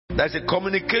There's a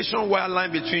communication wire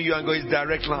line between you and God. It's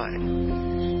direct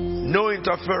line. No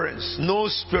interference, no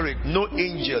spirit, no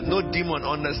angel, no demon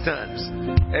understands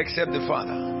except the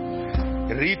Father.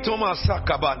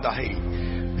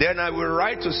 Then I will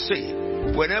write to say,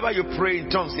 whenever you pray in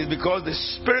tongues, it's because the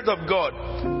Spirit of God,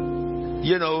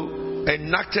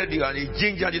 enacted you and He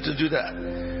gingered you to do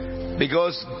that.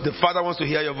 Because the Father wants to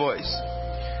hear your voice.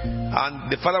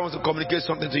 And the Father wants to communicate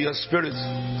something to your spirit.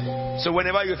 So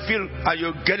whenever you feel and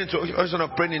you get into a position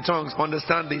of praying in tongues,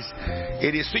 understand this.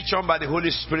 It is switched on by the Holy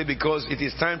Spirit because it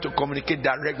is time to communicate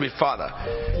directly with Father.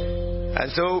 And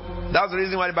so that's the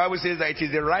reason why the Bible says that it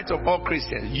is the right of all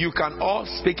Christians. You can all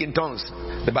speak in tongues.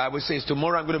 The Bible says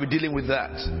tomorrow I'm going to be dealing with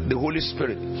that. The Holy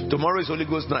Spirit. Tomorrow is Holy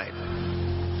Ghost night.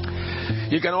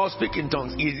 You can all speak in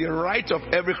tongues. It is the right of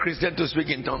every Christian to speak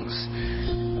in tongues.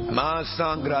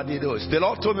 The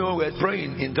Lord told me when we were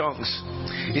praying in tongues,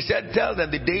 He said, tell them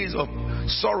the days of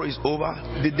sorrow is over.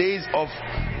 The days of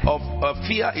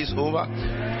fear is over.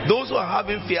 Those who are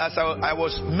having fear, as I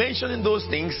was mentioning those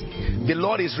things, the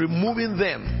Lord is removing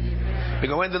them.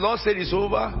 Because when the Lord said it's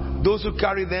over, those who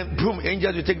carry them, boom,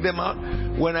 angels will take them out.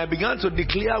 When I began to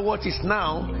declare what is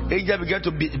now, angels began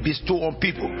to bestow on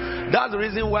people. That's the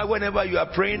reason why whenever you are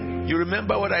praying, you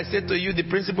remember what I said to you, the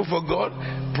principle for God.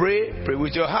 Pray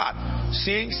with your heart.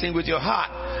 Sing with your heart.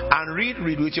 And read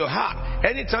with your heart.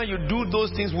 Anytime you do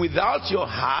those things without your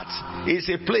heart, it's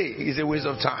a play, it's a waste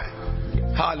of time.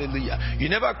 Hallelujah. You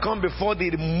never come before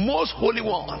the most holy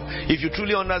one if you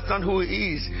truly understand who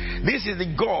He is. This is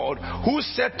the God who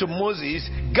said to Moses,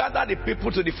 gather the people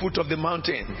to the foot of the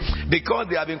mountain because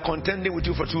they have been contending with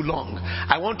you for too long.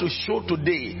 I want to show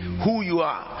today who you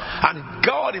are. And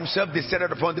God Himself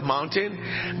descended upon the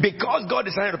mountain. Because God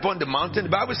descended upon the mountain,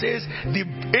 the Bible says the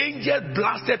angel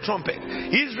blasted trumpet.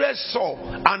 Israel saw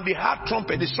and they heard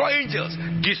trumpet. They saw angels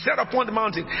descend upon the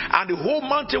mountain and the whole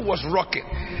mountain was rocking.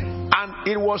 And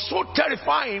it was so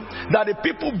terrifying that the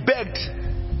people begged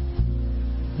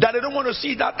that they don't want to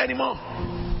see that anymore.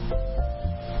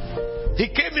 He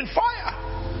came in fire.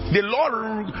 The Lord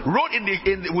rode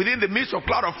within the midst of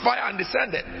cloud of fire and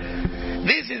descended.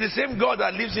 This is the same God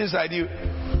that lives inside you.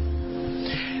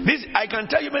 This, I can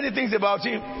tell you many things about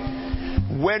Him.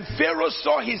 When Pharaoh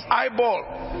saw his eyeball,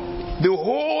 the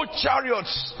whole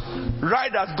chariots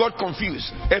riders got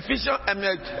confused. Exodus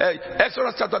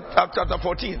chapter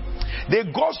 14. They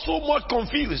got so much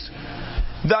confused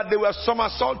that they were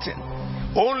somersaulting.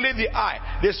 Only the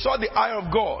eye. They saw the eye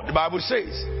of God, the Bible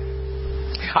says.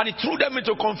 And He threw them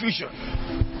into confusion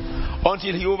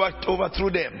until He overthrew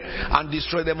them and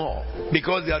destroyed them all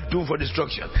because they are doomed for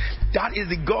destruction. That is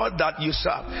the God that you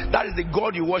serve. That is the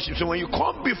God you worship. So when you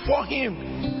come before Him,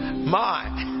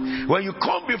 when you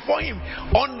come before Him,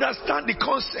 understand the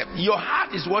concept. Your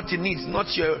heart is what He needs,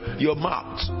 not your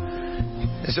mouth.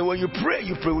 And so when you pray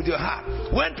with your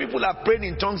heart. When people are praying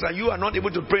in tongues and you are not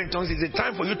able to pray in tongues, it's a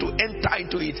time for you to enter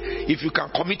into it. If you can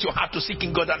commit your heart to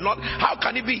seeking God and not, how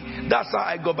can it be? That's how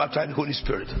I got baptized in the Holy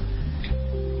Spirit.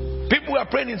 People are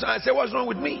praying in tongues. I say, what's wrong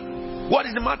with me? What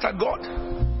is the matter, God?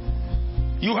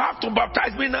 You have to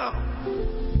baptize me now.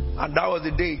 And that was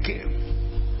the day it came.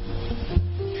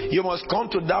 You must come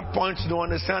to that point to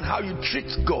understand how you treat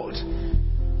God.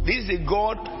 This is the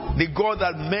God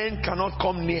that men cannot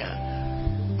come near.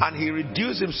 And He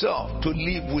reduced Himself to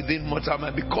live within mortal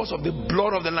man because of the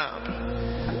blood of the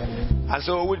Lamb. And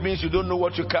so which means you don't know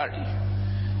what you carry.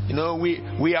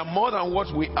 We are more than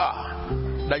what we are.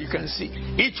 That you can see.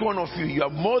 Each one of you are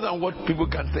more than what people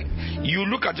can think. You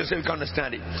look at yourself, you can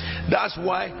understand it. That's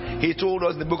why He told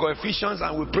us in the book of Ephesians,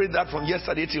 and we prayed that from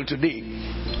yesterday till today.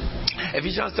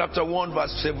 Ephesians chapter 1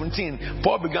 verse 17,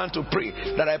 Paul began to pray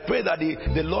that I pray that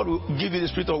the Lord will give you the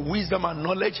spirit of wisdom and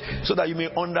knowledge so that you may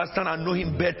understand and know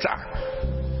Him better.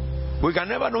 We can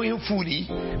never know Him fully,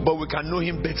 but we can know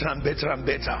Him better and better and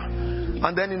better.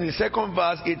 And then in the second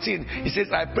verse 18, He says,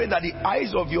 I pray that the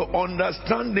eyes of your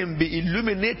understanding be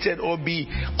illuminated or be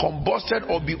combusted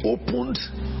or be opened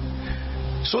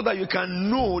so that you can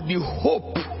know the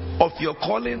hope of your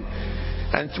calling.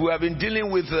 And we have been dealing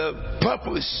with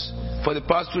purpose for the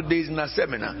past 2 days in our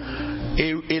seminar.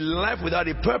 A life without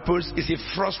a purpose is a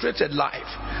frustrated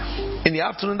life. In the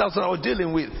afternoon, that's what I was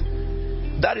dealing with.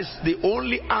 That is the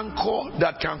only anchor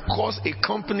that can cause a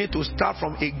company to start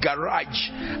from a garage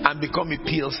and become a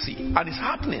PLC. And it's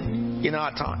happening in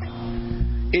our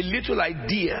time. A little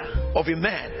idea of a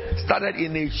man started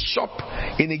in a shop,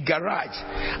 in a garage,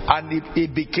 and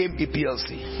it became a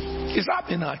PLC. It's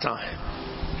happening in our time.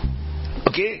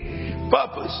 Okay?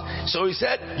 Purpose. So he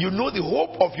said, you know the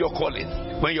hope of your calling.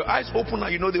 When your eyes open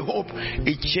and you know the hope,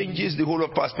 it changes the whole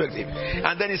of perspective.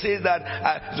 And then he says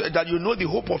that you know the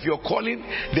hope of your calling.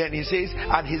 Then he says,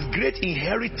 and his great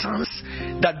inheritance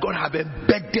that God have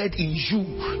embedded in you.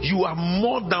 You are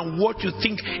more than what you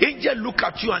think. Angels look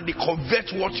at you and they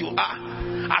convert what you are.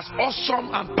 As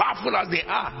awesome and powerful as they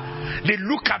are, they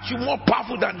look at you more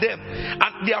powerful than them.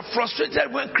 And they are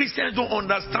frustrated when Christians don't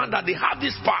understand that they have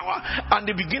this power and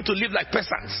they begin to live like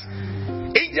peasants.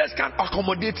 Angels can't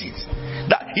accommodate it.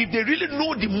 That if they really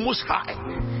know the Most High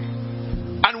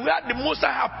and where the Most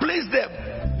High have placed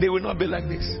them, they will not be like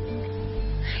this.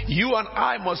 You and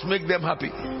I must make them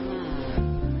happy.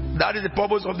 That is the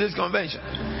purpose of this convention.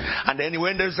 And then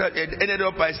it ended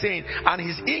up by saying, and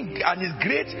his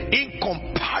great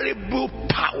incomparable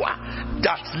power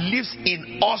that lives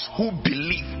in us who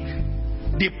believe.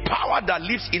 The power that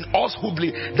lives in us who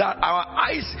believe, that our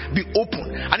eyes be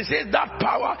open. And he says that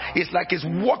power is like his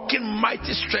working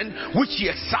mighty strength which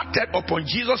he exerted upon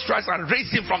Jesus Christ and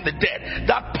raised him from the dead.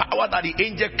 That power that the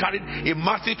angel carried in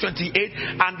Matthew 28,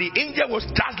 and the angel was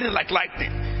dazzling like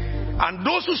lightning. And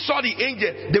those who saw the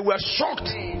angel, they were shocked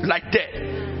like death.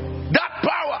 That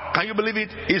power, can you believe it,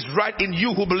 is right in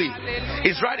you who believe.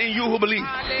 It's right in you who believe.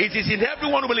 It is in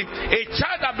everyone who believes. A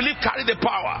child that believes carry the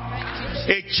power.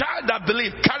 A child that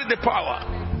believes carry the power.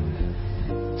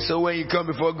 So when you come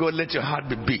before God, let your heart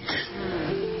be big.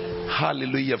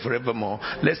 Hallelujah forevermore.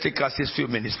 Let's take us a few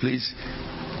minutes, please.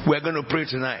 We're going to pray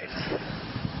tonight.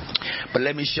 But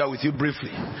let me share with you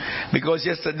briefly. Because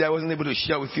yesterday I wasn't able to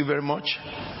share with you very much.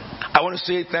 I want to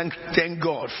say thank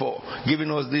God for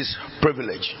giving us this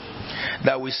privilege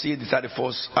that we see the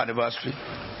 31st anniversary,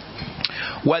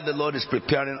 while the Lord is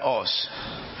preparing us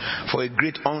for a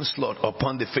great onslaught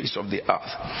upon the face of the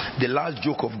earth. The last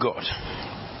joke of God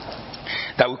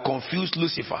that will confuse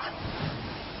Lucifer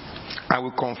and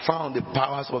will confound the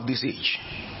powers of this age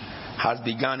has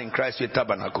begun in Christ's Faith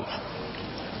Tabernacle.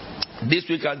 This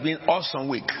week has been awesome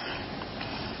week.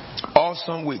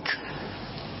 Awesome week.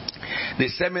 The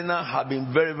seminar has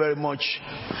been very, very much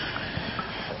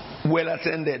well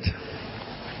attended.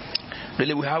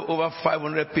 Really, we have over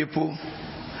 500 people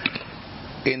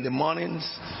in the mornings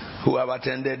who have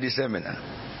attended the seminar.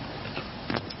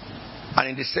 And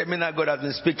in the seminar, God has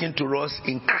been speaking to us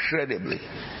incredibly.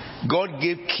 God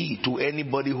gave key to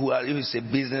anybody who is a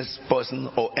business person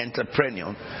or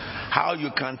entrepreneur, how you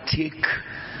can take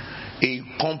a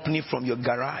company from your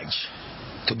garage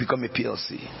to become a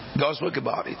PLC. God spoke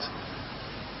about it.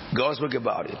 God spoke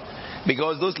about it.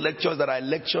 Because those lectures that I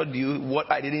lectured you,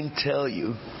 what I didn't tell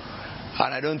you,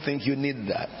 and I don't think you need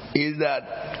that, is that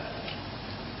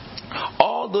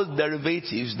all those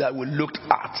derivatives that we looked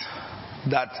at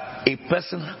that a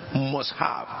person must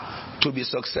have to be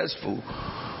successful,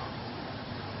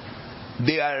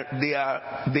 they are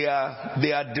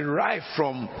derived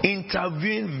from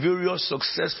interviewing various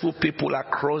successful people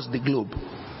across the globe.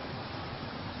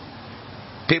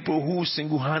 People who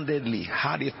single-handedly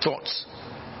had a thought,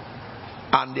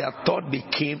 and their thought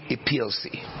became a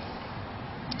PLC,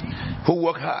 who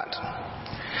worked hard.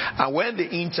 And when they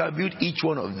interviewed each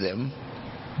one of them,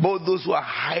 both those who are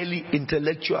highly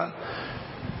intellectual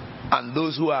and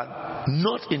those who are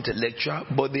not intellectual,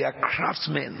 but they are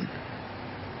craftsmen,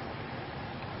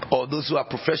 or those who are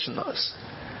professionals,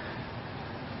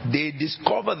 they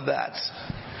discovered that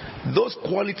those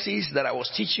qualities that I was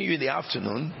teaching you in the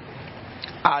afternoon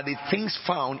are the things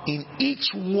found in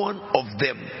each one of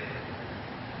them.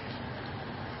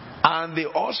 And they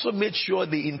also made sure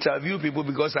they interview people,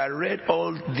 because I read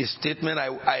all the statement.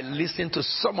 I listened to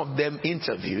some of them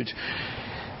interviewed.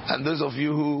 And those of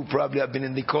you who probably have been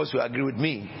in the course will agree with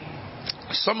me.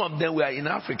 Some of them were in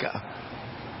Africa.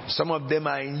 Some of them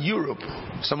are in Europe.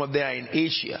 Some of them are in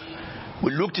Asia.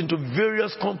 We looked into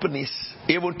various companies,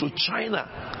 even to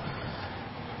China.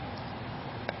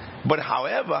 But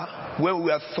however, when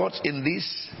we were taught in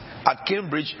this at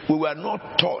Cambridge, we were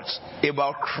not taught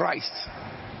about Christ,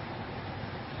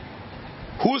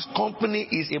 whose company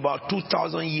is about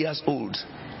 2,000 years old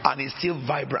and is still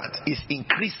vibrant, is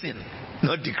increasing,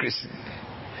 not decreasing.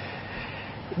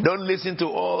 Don't listen to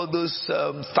all those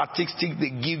statistics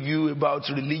they give you about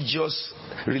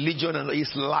religion and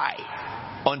its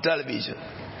lie on television.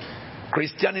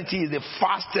 Christianity is the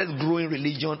fastest growing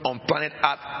religion on planet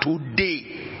Earth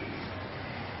today.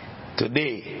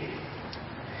 Today.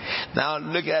 Now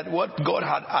look at what God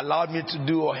had allowed me to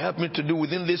do or helped me to do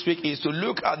within this week, is to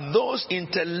look at those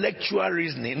intellectual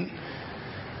reasoning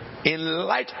in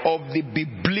light of the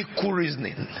biblical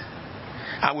reasoning.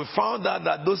 And we found out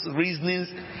that those reasonings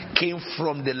came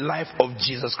from the life of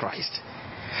Jesus Christ.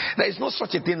 There is no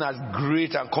such a thing as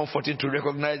great and comforting to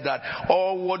recognize that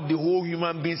all what the whole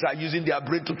human beings are using their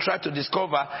brain to try to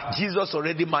discover, Jesus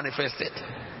already manifested.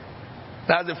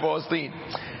 That's the first thing.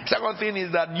 Second thing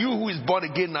is that you who is born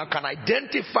again now can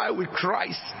identify with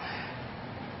Christ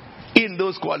in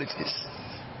those qualities.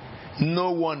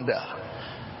 No wonder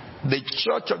the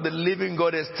church of the living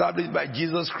God established by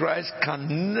Jesus Christ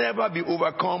can never be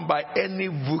overcome by any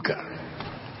VUCA.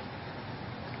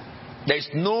 There is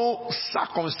no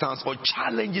circumstance or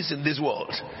challenges in this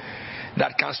world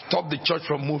that can stop the church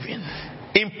from moving.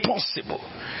 Impossible.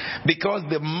 Because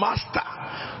the master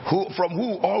from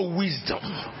who all wisdom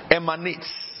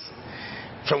emanates,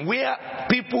 from where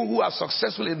people who are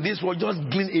successful in this world just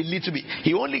glean a little bit.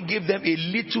 He only gave them a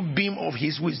little beam of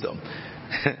his wisdom.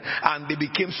 And they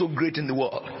became so great in the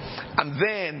world. And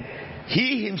then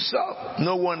he himself,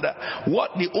 no wonder,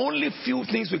 what the only few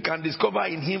things we can discover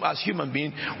in him as human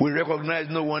being, we recognize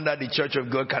no wonder the church of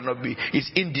God cannot be.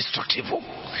 It's indestructible.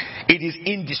 It is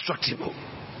indestructible.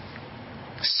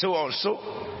 So also,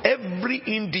 every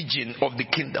indigene of the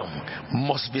kingdom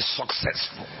must be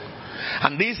successful.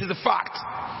 And this is the fact.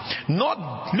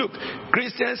 Look,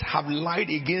 Christians have lied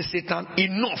against Satan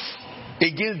enough,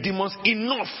 against demons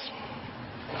enough.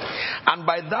 And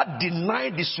by that deny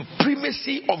the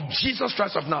supremacy of Jesus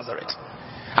Christ of Nazareth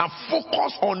and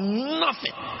focus on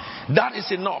nothing. That is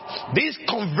enough. This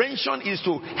convention is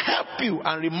to help you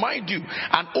and remind you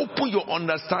and open your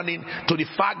understanding to the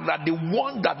fact that the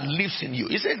one that lives in you,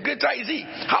 he says, greater is he.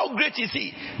 How great is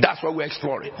he? That's what we're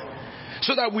exploring.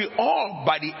 So that we all,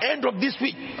 by the end of this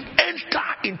week, enter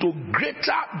into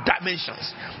greater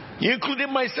dimensions,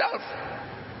 including myself.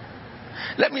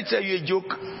 Let me tell you a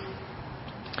joke.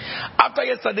 After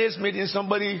yesterday's meeting,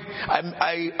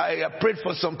 I prayed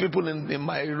for some people in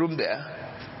my room there,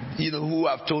 who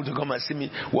have told to come and see me.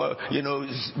 Well,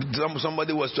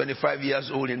 somebody was 25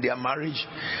 years old in their marriage.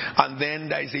 And then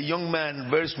there is a young man,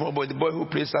 very small boy, the boy who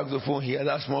plays saxophone here,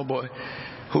 that small boy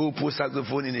who puts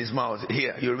saxophone in his mouth.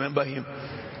 Here, you remember him?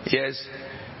 Yes,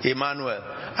 Emmanuel.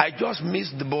 I just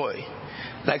missed the boy.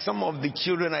 Like some of the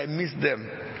children, I miss them.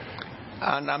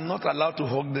 And I'm not allowed to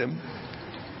hug them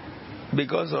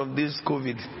because of this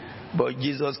COVID. But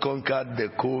Jesus conquered the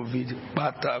COVID.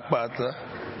 Pata.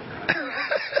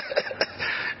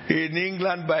 In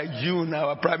England by June,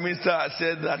 our Prime Minister has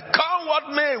said that, come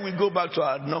what may, we go back to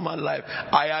our normal life.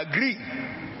 I agree.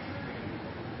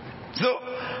 So,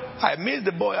 I missed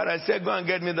the boy and I said, go and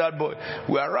get me that boy.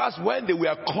 Whereas when they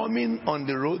were coming on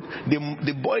the road,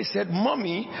 the boy said,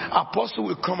 Mommy, Apostle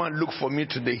will come and look for me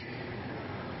today.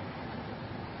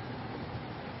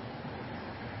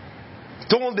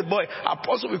 Told the boy,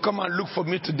 Apostle will come and look for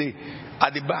me today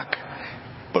at the back.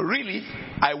 But really,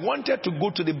 I wanted to go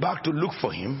to the back to look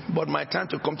for him, but my time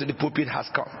to come to the pulpit has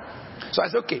come. So I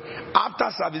said, okay, after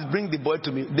service, bring the boy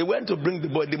to me. They went to bring the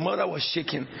boy. The mother was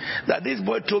shaking. That this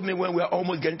boy told me when we were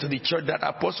almost getting to the church that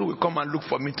Apostle will come and look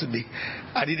for me today.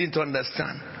 I didn't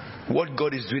understand what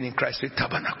God is doing in Christ's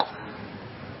tabernacle.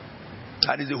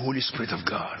 That is the Holy Spirit of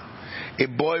God. A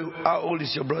boy, how old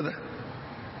is your brother?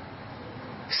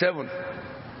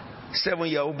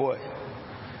 7-year-old boy.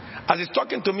 As he's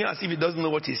talking to me as if he doesn't know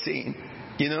what he's saying,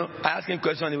 I ask him a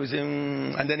question, he will say,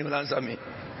 and then he will answer me.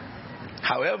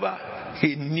 However,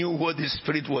 he knew what the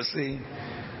Spirit was saying.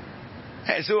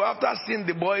 And so after seeing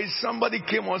the boy, somebody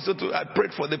came also I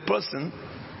prayed for the person.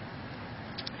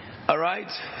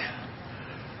 Alright?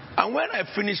 And when I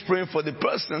finished praying for the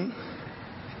person,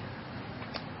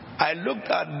 I looked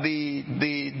at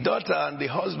the daughter and the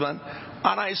husband,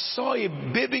 and I saw a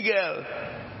baby girl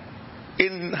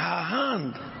in her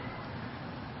hand.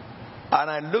 And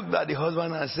I looked at the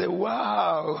husband and I said,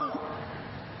 wow.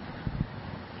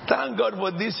 Thank God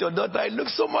for this, your daughter. It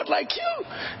looks so much like you.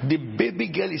 The baby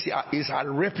girl is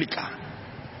her replica.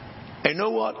 And you know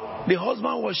what? The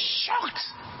husband was shocked.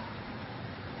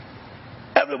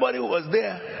 Everybody who was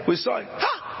there, we saw it.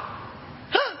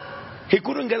 He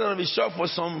couldn't get out of his shock for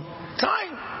some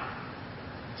time.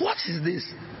 What is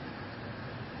this?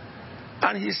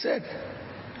 And he said,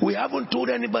 we haven't told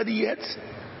anybody yet.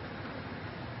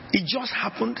 It just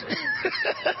happened. He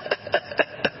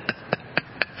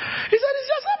said, it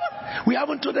just happened. We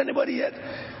haven't told anybody yet.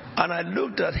 And I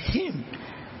looked at him.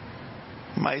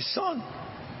 My son,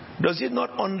 does he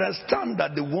not understand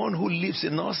that the one who lives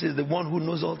in us is the one who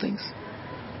knows all things?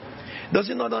 Does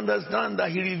he not understand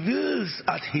that he reveals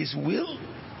at his will?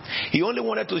 He only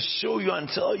wanted to show you and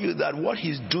tell you that what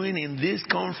he's doing in this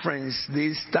conference,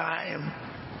 this time.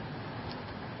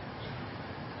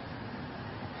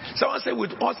 Someone said,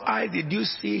 with what eye did you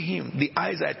see him? The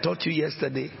eyes I taught you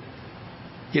yesterday.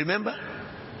 You remember?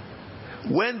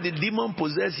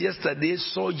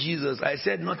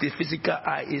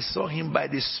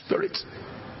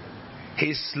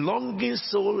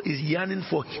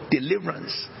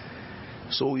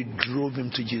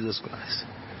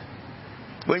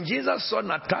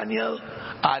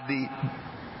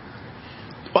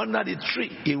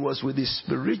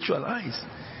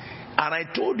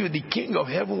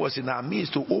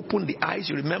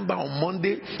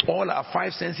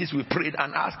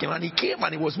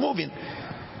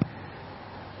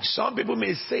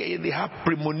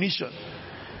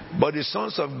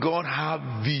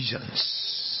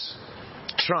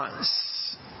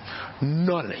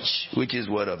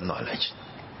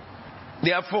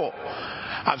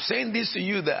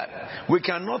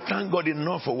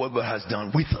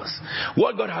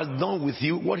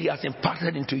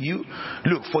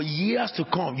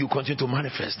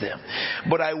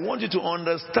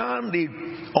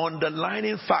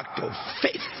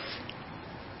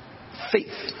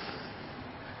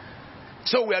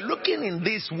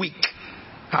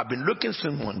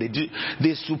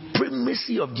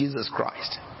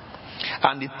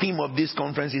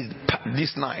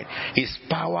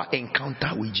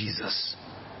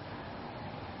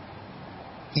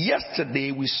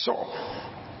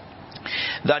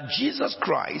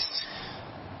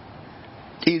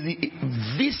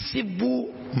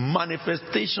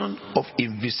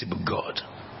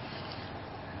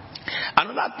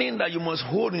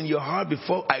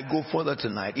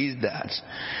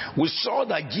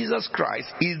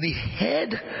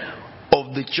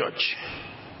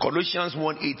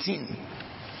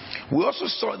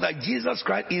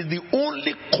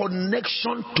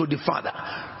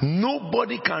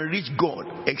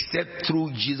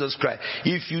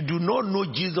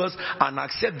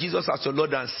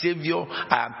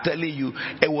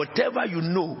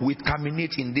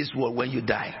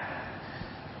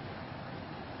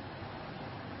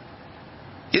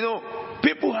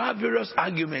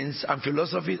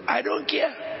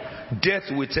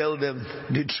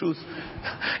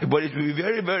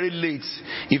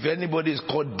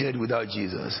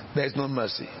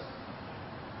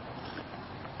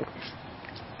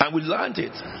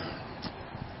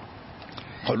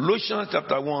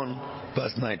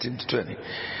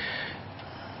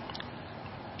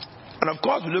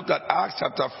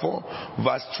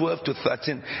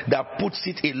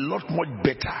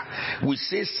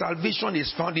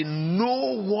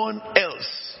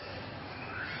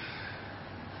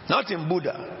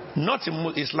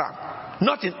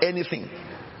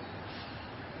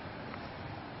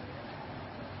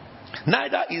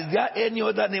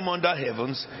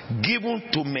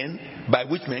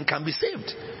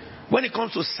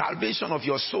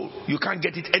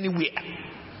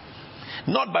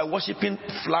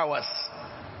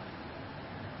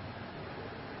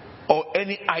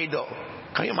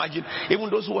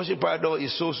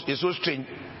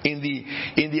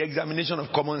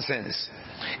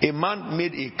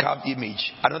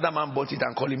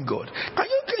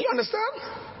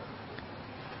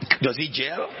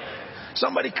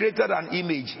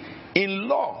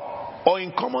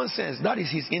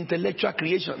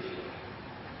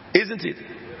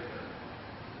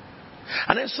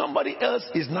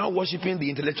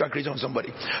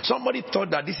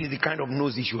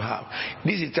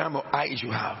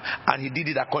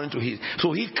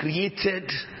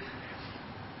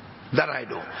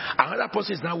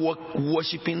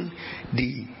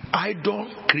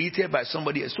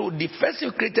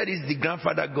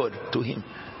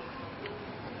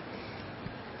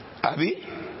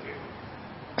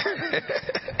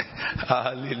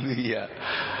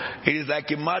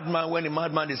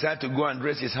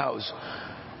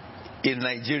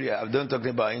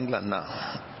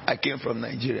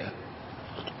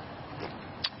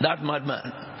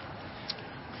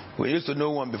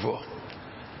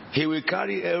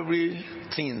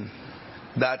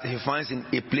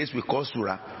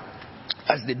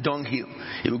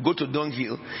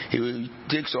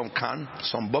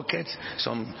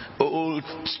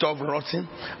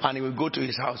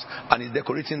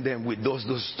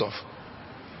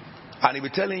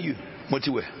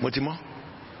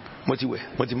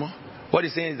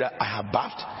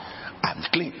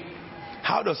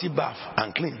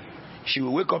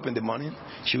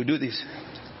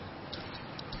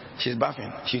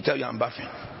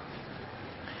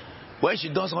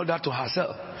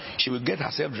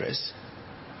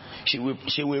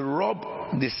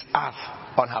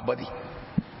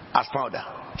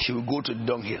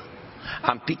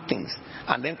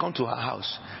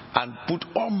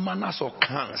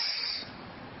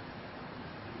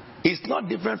 It's not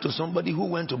different to somebody who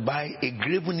went to buy a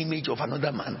graven image of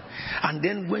another man, and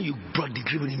then when you brought the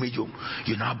graven image home,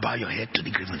 you now bow your head to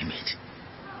the graven image.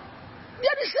 They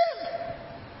are the same.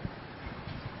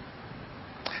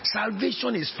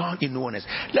 Salvation is found in no one else.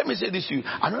 Let me say this to you.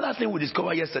 Another thing we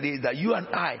discovered yesterday is that you and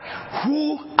I,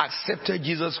 who accepted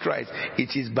Jesus Christ,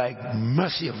 it is by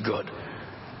mercy of God.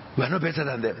 We are not better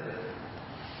than them.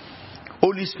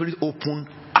 Holy Spirit opened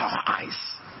our eyes.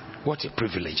 What a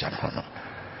privilege and honor.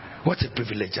 What a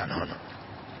privilege and honor.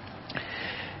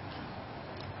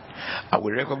 And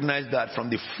we recognize that from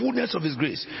the fullness of His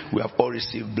grace, we have all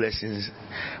received blessings,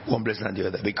 one blessing and the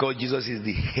other. Because Jesus is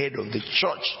the head of the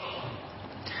church,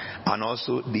 and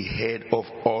also the head of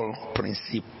all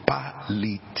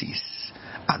principalities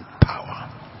and power.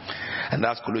 And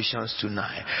that's Colossians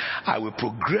 2:9. I will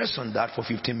progress on that for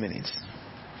 15 minutes.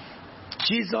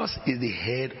 Jesus is the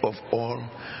head of all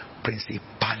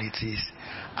principalities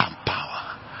and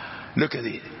power. Look at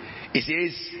it. It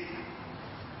says,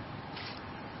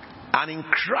 and in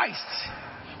Christ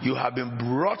you have been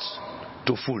brought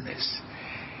to fullness.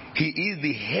 He is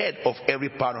the head of every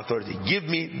power and authority. Give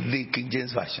me the King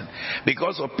James Version.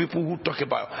 Because of people who talk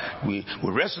about we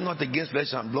wrestle not against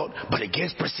flesh and blood, but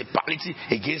against principality,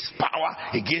 against power,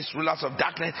 against rulers of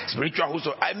darkness, spiritual hosts.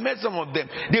 I met some of them.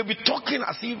 They'll be talking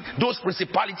as if those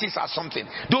principalities are something,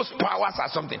 those powers are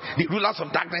something, the rulers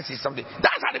of darkness is something.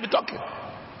 That's how they be talking.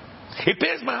 It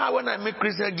pains my heart when I make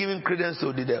Christians giving credence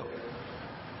to the devil.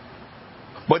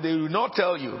 But they will not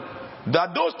tell you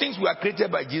that those things were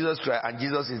created by Jesus Christ, and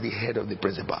Jesus is the head of the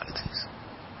principalities.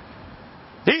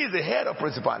 He is the head of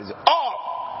principalities.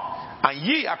 All, and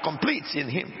ye are complete in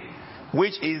Him,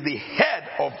 which is the head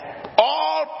of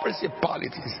all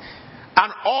principalities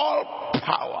and all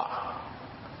power.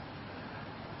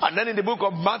 And then in the book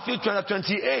of Matthew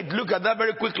 28, look at that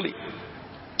very quickly.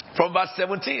 From verse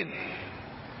 17.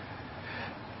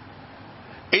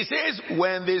 It says,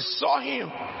 when they saw Him,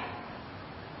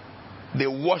 they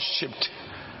worshipped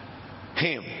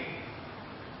Him.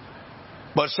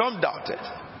 But some doubted.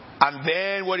 And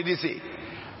then what did He say?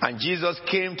 And Jesus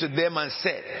came to them and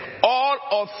said, all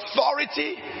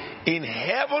authority in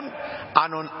heaven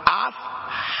and on earth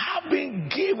have been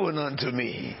given unto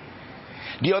me.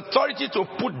 The authority to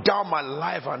put down my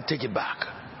life and take it back.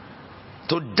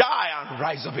 To die and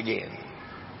rise up again.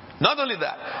 Not only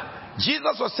that,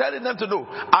 Jesus was telling them to know,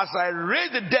 as I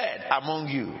raise the dead among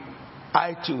you,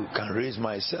 I too can raise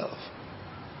myself.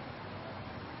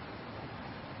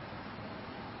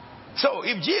 So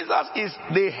if Jesus is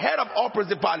the head of all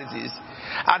principalities,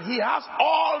 and He has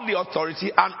all the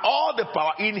authority and all the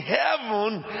power in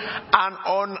heaven and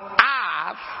on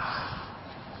earth,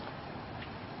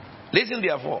 listen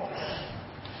therefore.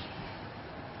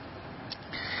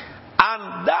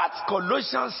 And that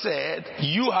Colossians said,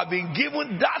 you have been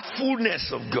given that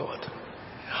fullness of God.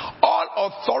 All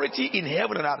authority in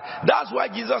heaven and earth. That's why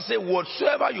Jesus said,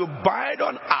 whatsoever you bind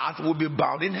on earth will be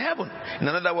bound in heaven. In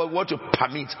other words, what you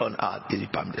permit on earth is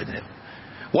permitted in heaven.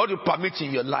 What you permit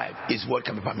in your life is what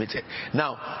can be permitted.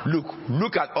 Now,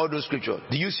 look at all those scriptures.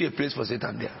 Do you see a place for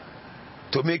Satan there?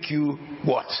 To make you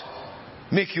what?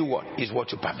 Make you what? Is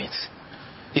what you permit.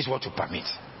 Is what you permit.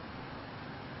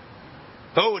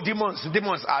 Oh,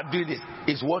 demons are doing this.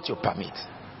 Is what you permit.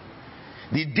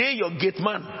 The day your gate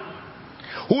man,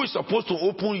 who is supposed to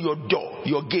open your door,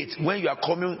 your gate, when you are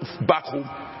coming back home,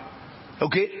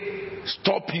 okay,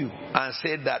 stop you and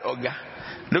say that, Oga,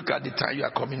 look at the time you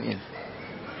are coming in.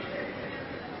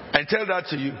 And tell that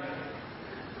to you.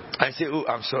 And say, oh,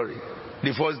 I'm sorry.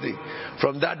 The first day.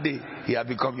 From that day, he has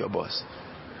become your boss.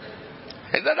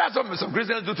 And that's what some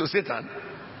Christians do to Satan.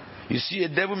 You see a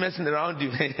devil messing around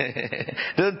you.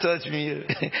 Don't touch me.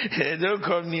 Don't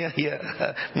come near here.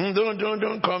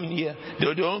 Don't come here.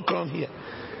 Don't come here.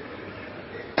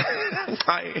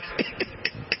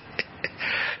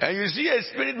 And you see a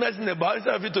spirit messing about,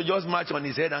 instead of you to just march on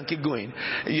his head and keep going,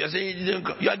 you are saying,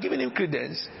 you are giving him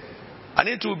credence. And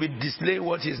it will be displaying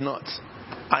what he's not.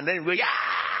 And then you go, yeah!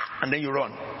 And then you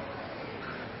run.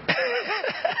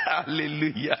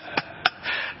 Hallelujah.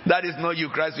 That is not you,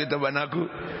 Christ with Tabernacle.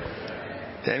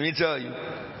 Let me tell you.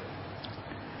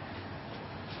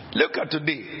 Look at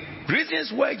today.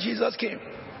 Reasons why Jesus came.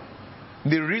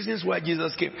 The reasons why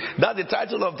Jesus came. That's the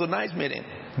title of tonight's meeting.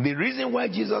 The reason why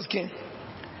Jesus came.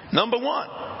 Number one,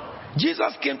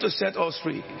 Jesus came to set us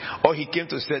free. Or He came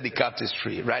to set the captives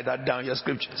free. Write that down in your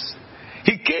scriptures.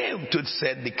 He came to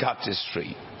set the captives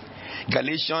free.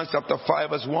 Galatians chapter 5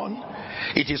 verse 1.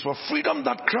 It is for freedom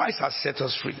that Christ has set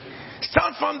us free.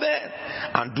 Stand from there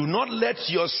and do not let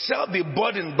yourself be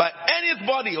burdened by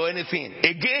anybody or anything.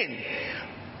 Again,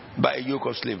 by a yoke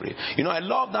of slavery. You know, I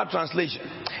love that translation.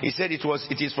 He said it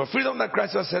is for freedom that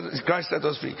Christ set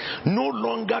us free. No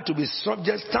longer to be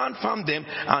subject, stand firm then,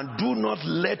 and do not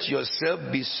let yourself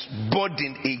be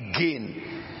burdened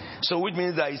again. So which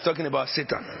means that he's talking about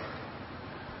Satan.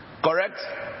 Correct?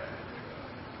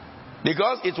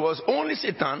 Because it was only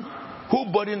Satan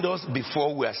who burdened us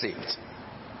before we are saved.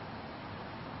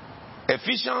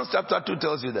 Ephesians chapter 2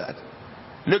 tells you that.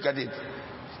 Look at it.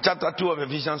 Chapter 2 of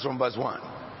Ephesians from verse 1.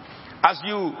 As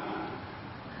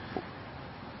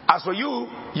for you,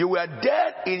 you were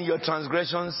dead in your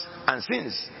transgressions and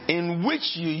sins, in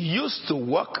which you used to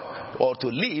walk or to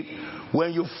live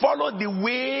when you followed the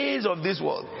ways of this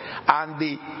world and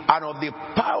of the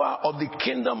power of the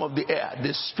kingdom of the air,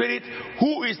 the spirit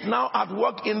who is now at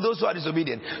work in those who are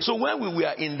disobedient. So when we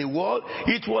were in the world,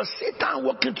 it was Satan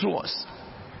working through us.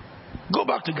 Go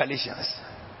back to Galatians.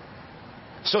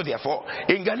 So therefore,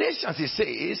 in Galatians it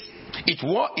says,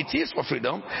 it is for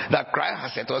freedom that Christ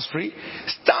has set us free.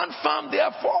 Stand firm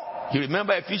therefore. You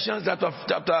remember Ephesians chapter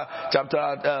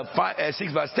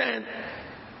 6 verse 10.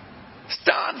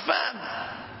 Stand firm.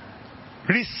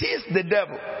 Resist the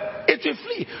devil. It will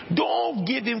flee. Don't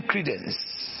give him credence.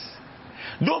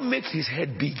 Don't make his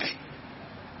head big.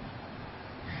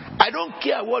 I don't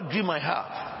care what dream I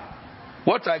have.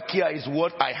 What I care is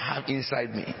what I have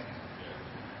inside me.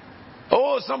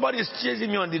 Oh, somebody is chasing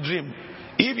me on the dream.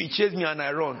 If he chases me and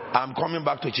I run, I'm coming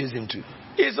back to chase him too.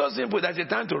 It's so simple. There's a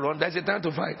time to run. There's a time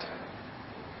to fight.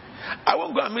 I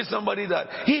won't go and meet somebody that,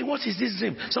 hey, what is this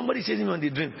dream? Somebody chasing me on the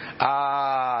dream.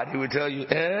 They will tell you,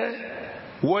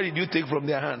 what did you take from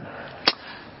their hand?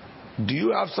 Do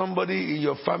you have somebody in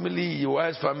your family, your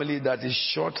wife's family, that is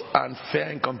short and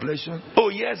fair in complexion? Oh,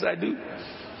 yes, I do.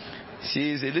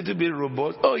 She is a little bit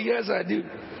robust. Oh, yes, I do.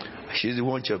 She's the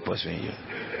one child pursuing you.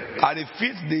 And it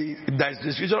fits the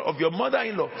description of your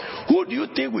mother-in-law. Who do you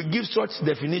think will give such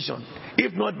definition,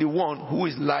 if not the one who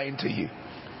is lying to you?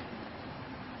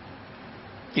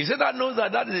 He said that knows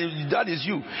that is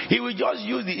you. He will just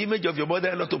use the image of your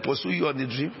mother-in-law to pursue you on the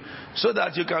dream, so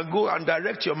that you can go and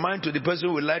direct your mind to the person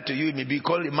who will lie to you. It may be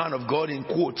called a man of God in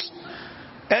quotes.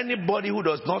 Anybody who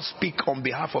does not speak on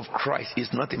behalf of Christ is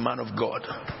not a man of God.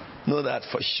 Know that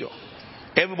for sure.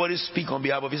 Everybody speaks on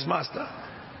behalf of his master.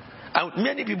 And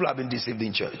many people have been deceived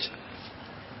in church.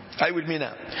 Are you with me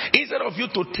now? Instead of you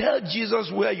to tell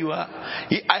Jesus where you are,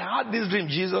 I had this dream,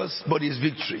 Jesus, but it's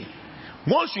victory.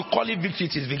 Once you call it victory,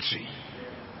 it is victory.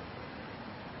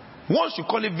 Once you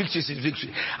call it victory, it is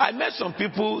victory. I met some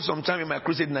people sometime in my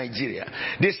crusade in Nigeria.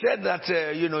 They said that,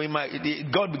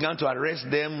 God began to arrest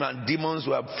them and demons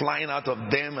were flying out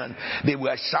of them and they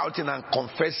were shouting and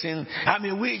confessing, I'm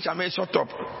a witch. I mean, shut up.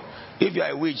 If you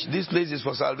are a witch, this place is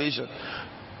for salvation.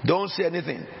 Don't say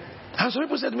anything. And some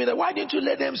people said to me, that, why didn't you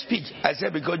let them speak? I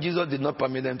said, because Jesus did not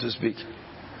permit them to speak.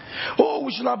 Oh,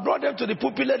 we should have brought them to the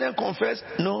pulpit, let them confess.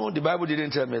 No, the Bible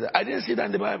didn't tell me that. I didn't see that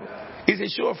in the Bible. It's a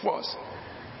show of force.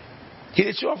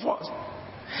 It's a show of force.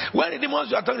 When the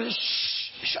demons were talking,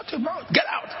 shh, shut your mouth, get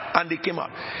out. And they came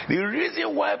out. The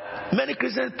reason why many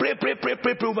Christians pray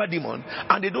over demons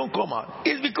and they don't come out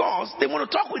is because they want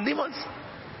to talk with demons.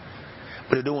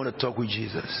 But they don't want to talk with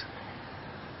Jesus.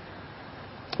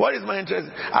 What is my interest?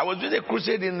 I was doing a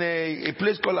crusade in a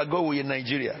place called Agogo in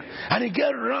Nigeria. And a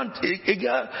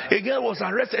girl was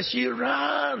arrested. She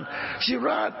ran.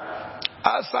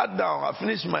 I sat down. I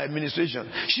finished my administration.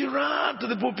 She ran to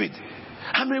the pulpit.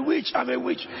 I'm a witch.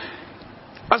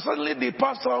 And suddenly the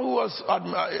pastor who was,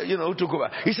 who took over,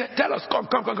 he said, tell us, come.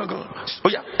 Oh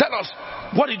yeah, tell us,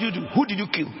 what did you do? Who did you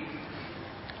kill?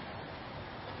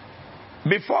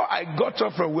 Before I got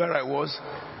up from where I was,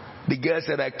 the girl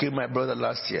said, I killed my brother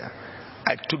last year.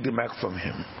 I took the mic from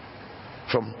him,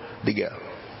 from the girl.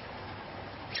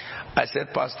 I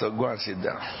said, Pastor, go and sit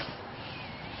down.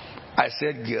 I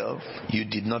said, girl, you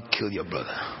did not kill your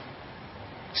brother.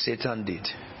 Satan did.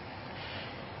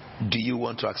 Do you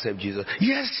want to accept Jesus?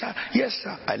 Yes,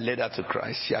 sir. I led her to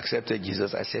Christ. She accepted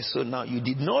Jesus. I said, so now you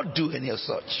did not do any of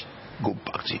such. Go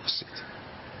back to your seat.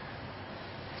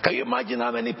 Can you imagine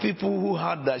how many people who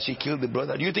heard that she killed the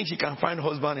brother? Do you think she can find a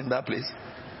husband in that place?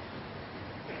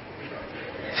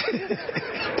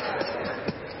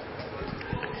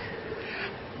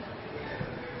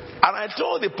 And I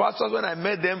told the pastors when I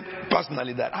met them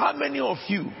personally that how many of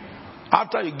you,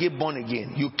 after you get born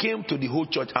again, you came to the whole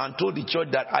church and told the church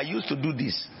that I used to do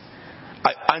this,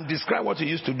 and describe what you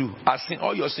used to do, as in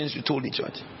all your sins you told the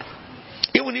church.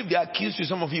 Even if they accuse you,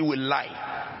 some of you will lie.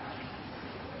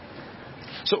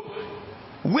 So,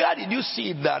 where did you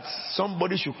see that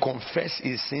somebody should confess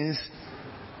his sins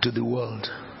to the world?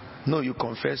 No, you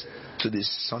confess to the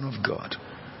Son of God.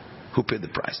 who paid the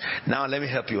price. Now let me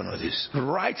help you on this.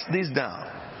 Write this down.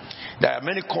 There are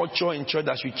many cultures in church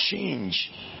that should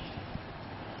change.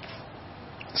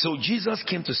 So Jesus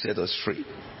came to set us free.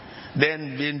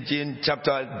 Then in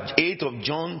chapter 8 of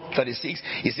John 36,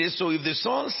 he says, so if the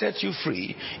Son sets you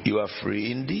free, you are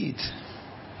free indeed.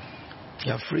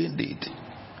 You are free indeed.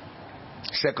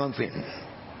 Second thing,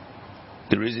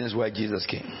 the reasons why Jesus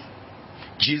came.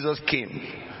 Jesus came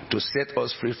to set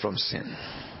us free from sin.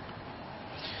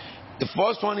 The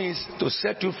first one is to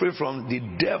set you free from the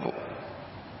devil.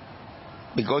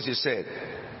 Because he said,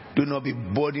 do not be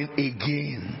burdened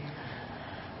again.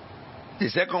 The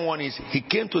second one is he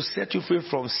came to set you free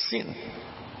from sin.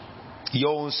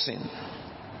 Your own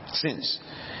sins.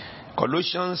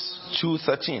 Colossians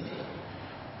 2:13.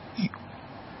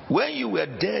 When you were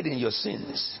dead in your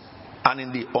sins and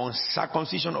in the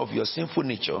uncircumcision of your sinful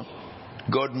nature,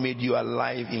 God made you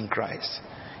alive in Christ.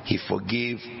 He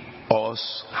forgave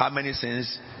us. How many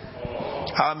sins?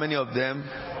 How many of them?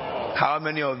 How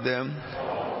many of them?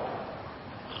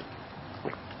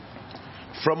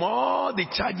 From all the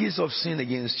charges of sin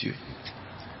against you,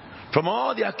 from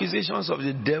all the accusations of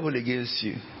the devil against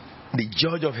you, the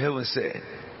judge of heaven said,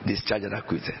 this charge are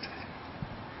acquitted.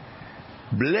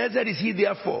 Blessed is he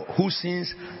therefore whose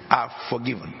sins are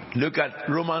forgiven. Look at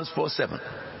Romans 4:7.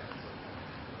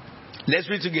 Let's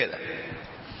read together.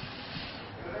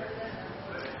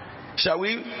 Shall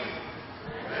we?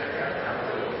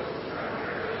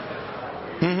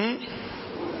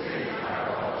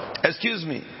 Excuse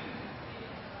me.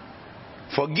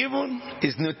 Forgiven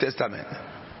is New Testament.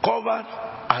 Covered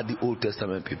are the Old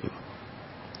Testament people.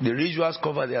 The rituals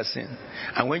cover their sin.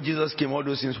 And when Jesus came, all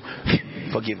those sins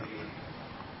forgiven.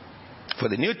 For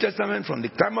the New Testament, from the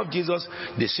time of Jesus,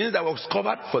 the sins that was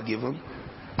covered, forgiven.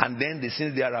 And then the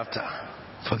sins thereafter,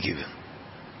 forgiven.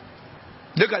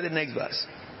 Look at the next verse.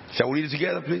 Shall we read it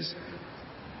together, please?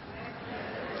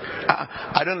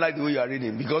 I don't like the way you are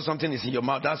reading because something is in your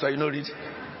mouth. That's why you know read.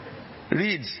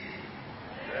 Read.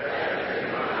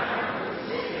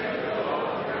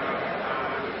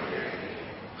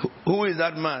 Who is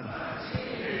that man?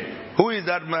 Who is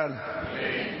that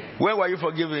man? Where were you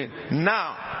forgiven?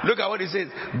 Now, look at what he says.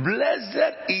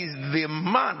 Blessed is the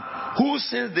man whose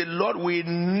sins the Lord will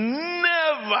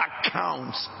never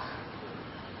count.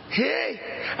 Hey,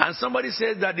 and somebody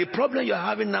says that the problem you're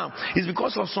having now is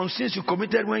because of some sins you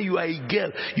committed when you were a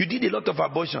girl. You did a lot of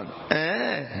abortion.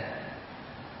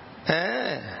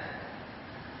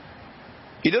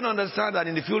 You don't understand that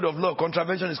in the field of law,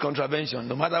 contravention is contravention.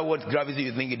 No matter what gravity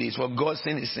you think it is, for God,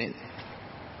 sin is sin.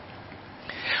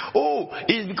 Oh,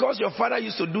 it's because your father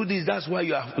used to do this, that's why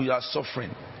you are suffering.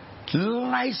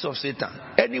 Lies of Satan.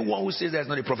 Anyone who says that is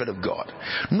not a prophet of God.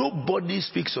 Nobody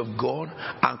speaks of God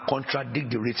and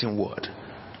contradict the written word.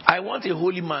 I want a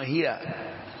holy man here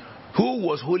who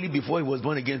was holy before he was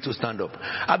born again to stand up.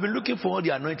 I've been looking for all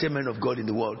the anointed men of God in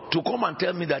the world to come and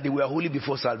tell me that they were holy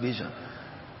before salvation.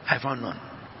 I found none.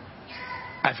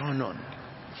 I found none.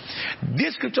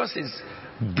 This scripture says,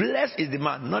 blessed is the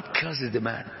man, not cursed is the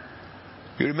man.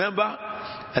 You remember?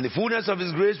 And the fullness of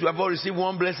his grace, we have all received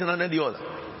one blessing and then the other.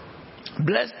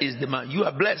 Blessed is the man. You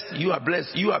are blessed. You are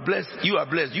blessed. You are blessed. You are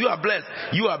blessed. You are blessed.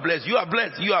 You are blessed. You are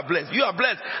blessed. You are blessed. You are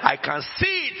blessed. I can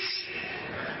see it.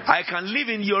 I can live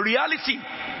in your reality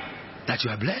that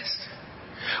you are blessed.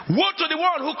 Woe to the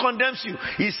one who condemns you.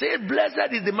 He said,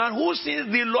 blessed is the man who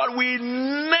sins the Lord will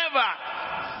never.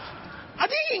 I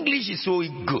think English is so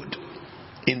good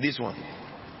in this one.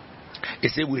 He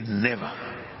said, will never.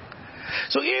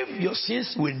 So if your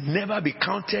sins will never be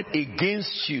counted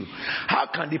against you, how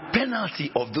can the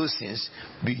penalty of those sins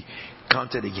be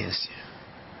counted against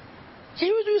you?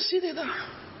 You see that?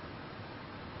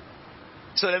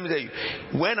 So let me tell you,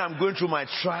 when I'm going through my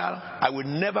trial, I will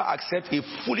never accept a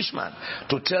foolish man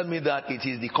to tell me that it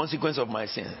is the consequence of my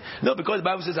sin. No, because the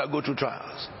Bible says I go through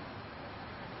trials.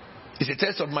 It's a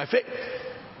test of my faith.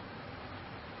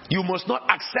 You must not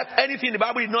accept anything the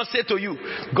Bible did not say to you.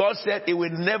 God said it will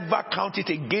never count it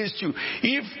against you.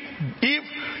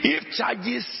 If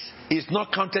charges is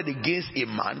not counted against a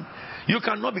man, you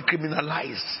cannot be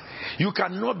criminalized. You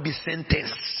cannot be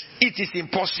sentenced. It is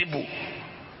impossible.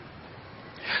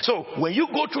 So when you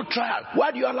go through trial,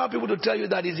 why do you allow people to tell you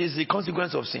that it is the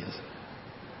consequence of sins?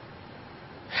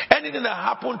 Anything that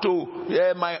happened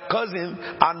to my cousin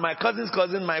and my cousin's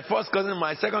cousin, my first cousin,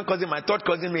 my second cousin, my third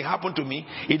cousin may happen to me,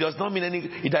 it does not mean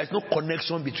there is no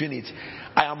connection between it.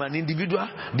 I am an individual,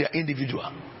 they are individual.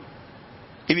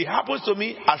 If it happens to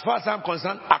me, as far as I'm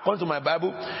concerned, according to my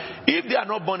Bible, if they are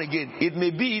not born again, it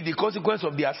may be the consequence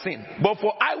of their sin. But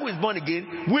for I who is born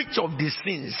again, which of the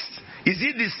sins Is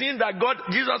it the sins that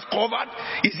Jesus covered?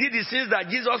 Is it the sins that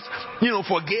Jesus,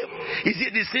 forgave? Is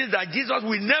it the sins that Jesus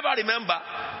will never remember?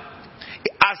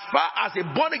 As far as a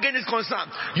born again is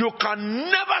concerned, you can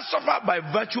never suffer by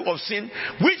virtue of sin,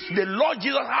 which the Lord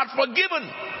Jesus had forgiven.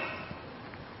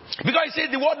 Because he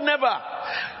said the word never.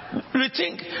 We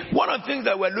think one of the things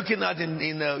that we're looking at in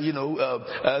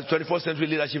 21st century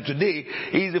leadership today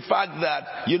is the fact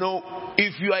that,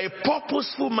 if you are a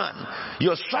purposeful man,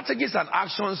 your strategies and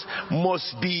actions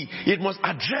must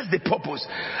address the purpose,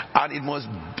 and it must,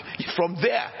 from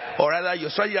there, or rather your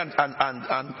strategy and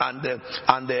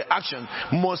the action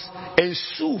must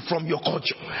ensue from your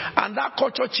culture. And that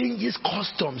culture changes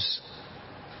customs.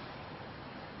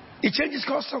 It changes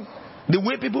custom. The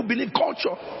way people believe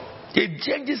culture, it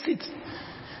changes it.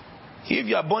 If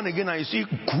you are born again and you see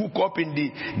hook up in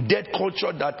the dead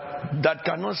culture that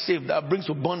cannot save, that brings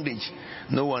to bondage,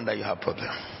 no wonder you have problem.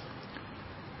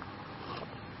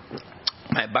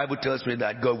 My Bible tells me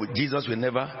that Jesus will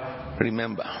never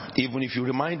remember. Even if you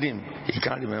remind him, he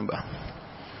can't remember.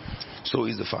 So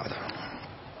is the Father.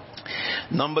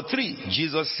 Number 3,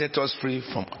 Jesus set us free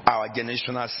from our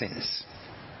generational sins.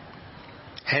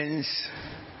 Hence,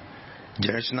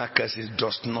 generational curses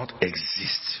does not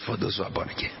exist for those who are born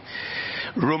again.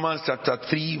 Romans chapter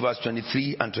 3 verse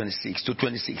 23 and 26 to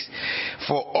 26.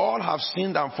 For all have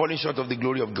sinned and fallen short of the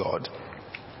glory of God,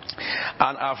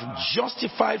 and are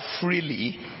justified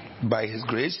freely by his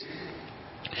grace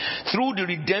through the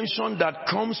redemption that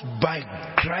comes by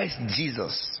Christ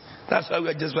Jesus. That's why we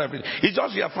are justified freely. It's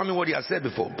just reaffirming what he has said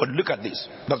before. But look at this,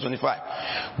 verse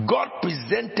 25. God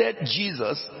presented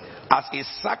Jesus as a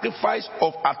sacrifice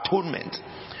of atonement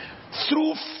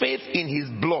through faith in his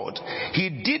blood. He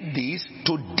did this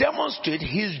to demonstrate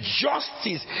his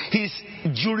justice, his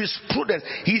jurisprudence,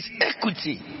 his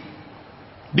equity.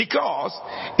 Because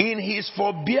in his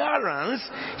forbearance,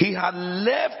 he had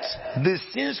left the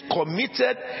sins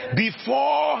committed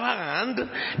beforehand,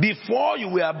 before you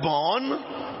were born,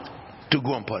 to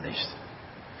go unpunished.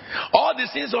 All the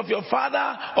sins of your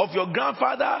father, of your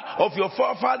grandfather, of your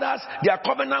forefathers, their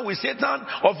covenant with Satan,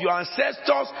 of your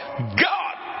ancestors,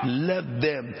 God left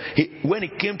them. When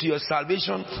it came to your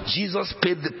salvation, Jesus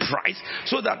paid the price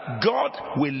so that God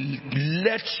will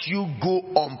let you go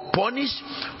unpunished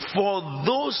for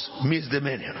those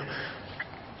misdemeanors.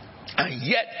 And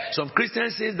yet, some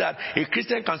Christians say that a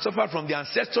Christian can suffer from the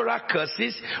ancestral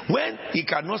curses when he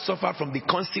cannot suffer from the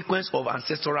consequence of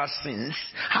ancestral sins.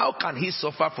 How can he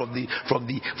suffer from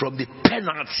the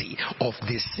penalty of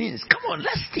the sins? Come on,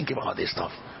 let's think about this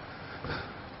stuff.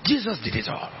 Jesus did it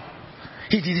all.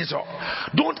 He did it all.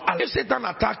 Don't allow Satan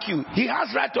attack you. He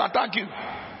has right to attack you.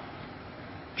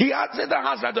 Satan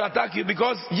has right to attack you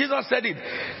because Jesus said it.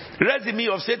 Resume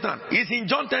of Satan is in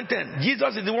John 10:10.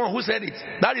 Jesus is the one who said it.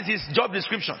 That is his job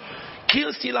description.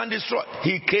 Kill, steal, and destroy.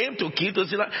 He came to kill, to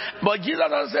steal. But Jesus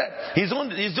has said his own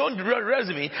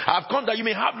resume. I've come that you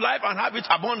may have life and have it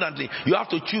abundantly. You have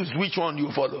to choose which one you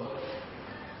follow.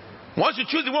 Once you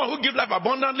choose the one who gives life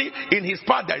abundantly, in his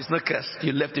path there is no curse.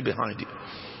 You left it behind you.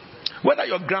 Whether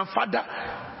your grandfather,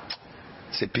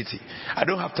 it's a pity. I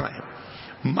don't have time.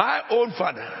 My own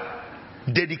father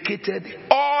dedicated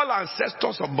all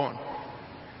ancestors of born.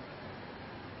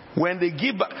 When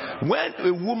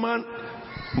a woman,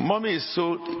 mommy is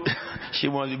so, she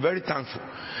was very thankful.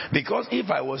 Because if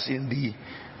I was in the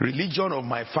religion of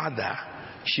my father,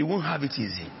 she won't have it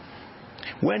easy.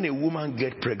 When a woman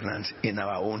gets pregnant in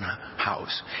our own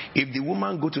house, if the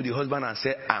woman go to the husband and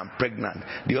say, I'm pregnant,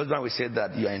 the husband will say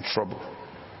that you are in trouble.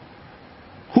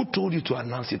 Who told you to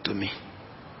announce it to me?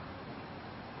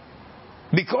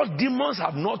 Because demons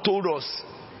have not told us.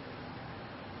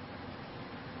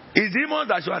 It's demons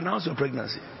that should announce your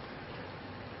pregnancy.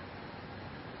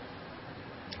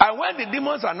 And when the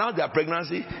demons announce their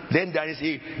pregnancy, then there is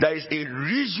a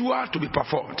ritual to be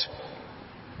performed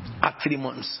at 3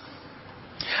 months.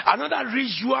 Another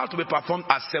ritual to be performed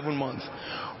at 7 months.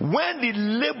 When the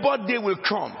labor day will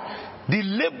come,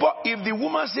 if the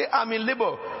woman say, I'm in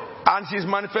labor, and she's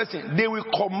manifesting, they will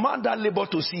command that labor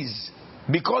to cease.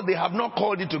 Because they have not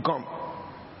called it to come.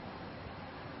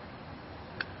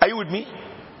 Are you with me?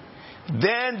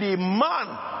 Then the man,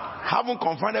 having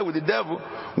confronted with the devil,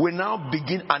 will now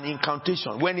begin an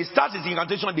incantation. When he starts his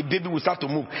incantation, the baby will start to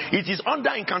move. It is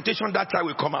under incantation that child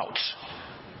will come out.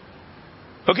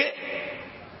 Okay?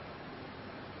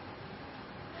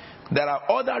 There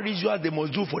are other rituals they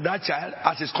must do for that child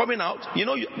as it's coming out. You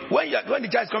know, when the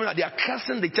child is coming out, they are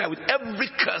cursing the child with every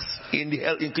curse in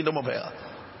the kingdom of hell.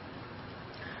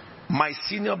 My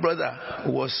senior brother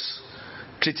was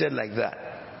treated like that.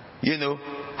 You know,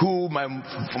 who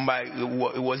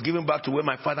was given back to where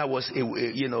my father was,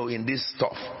 in this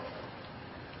stuff.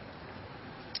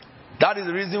 That is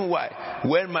the reason why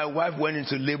when my wife went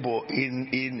into labor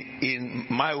in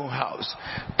my own house,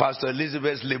 Pastor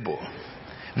Elizabeth's labor,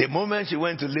 the moment she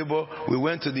went to labor, we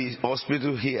went to the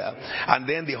hospital here. And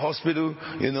then the hospital,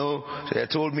 they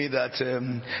told me that,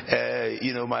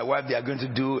 my wife, they are going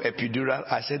to do epidural.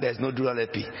 I said, there's no dural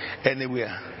epi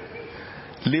anywhere.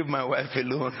 Leave my wife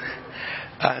alone.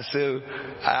 And so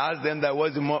I asked them that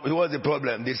what was the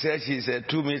problem. They said she's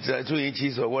 2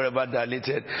 inches or whatever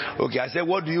dilated. Okay, I said,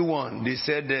 what do you want? They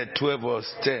said 12 or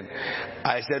 10.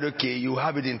 I said, okay, you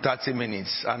have it in 30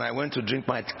 minutes. And I went to drink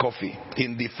my coffee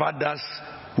in the father's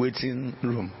waiting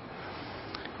room.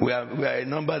 We are a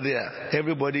number there.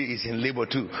 Everybody is in labor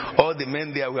too. All the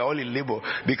men there were all in labor.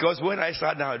 Because when I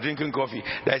sat down drinking coffee,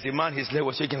 there's a man, his leg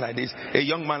was shaking like this. A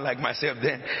young man like myself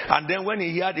then. And then when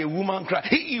he heard a woman cry,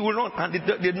 he will run. And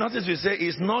the nurses will say,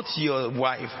 it's not your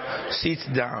wife. Sit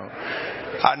down.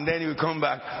 And then he will come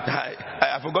back.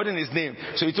 I've forgotten his name.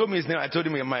 So he told me his name. I told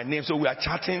him my name. So we are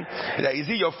chatting. Is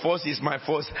it your first? It's my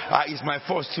first. It's my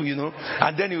first too,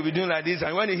 And then he will be doing like this.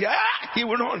 And when he hear, he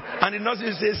will run. And the nurses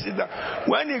will say, sit down.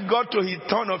 When he got to his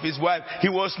turn of his wife, he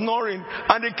was snoring.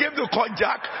 And they came to call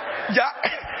Jack.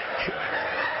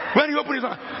 When he opened his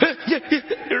mouth,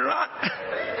 he ran.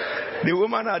 The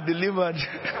woman had delivered.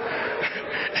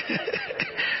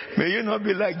 May you not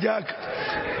be like Jack.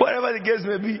 Whatever the case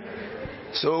may be.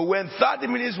 So when 30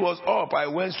 minutes was up, I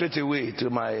went straight away to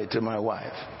my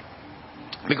wife.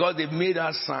 Because they made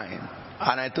her sign.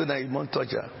 And I told her, you won't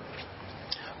touch her.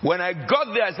 When I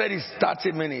got there, I said, it's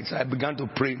 30 minutes. I began to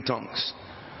pray in tongues.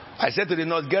 I said to the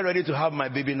nurse, get ready to have my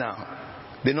baby now.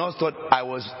 The nurse thought I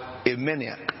was a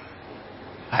maniac.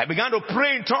 I began to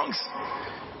pray in tongues.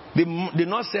 The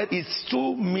nurse said, it's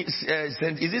 2 is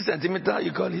it centimeter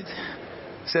you call it?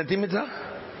 Centimeter?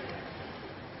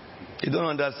 You don't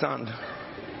understand.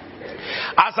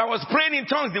 As I was praying in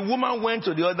tongues, the woman went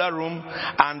to the other room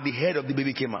and the head of the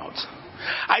baby came out.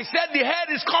 I said, the head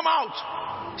is come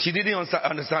out. She didn't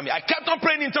understand me. I kept on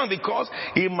praying in tongues because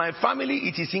in my family,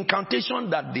 it is incantation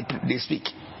that they speak.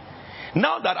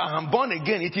 Now that I am born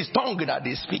again, it is tongue that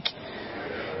they speak.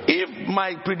 If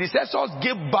my predecessors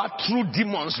gave birth through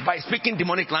demons by speaking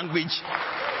demonic language,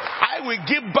 I will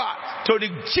give birth to the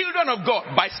children of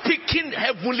God by speaking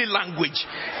heavenly language.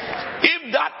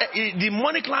 If that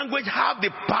demonic language have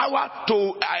the power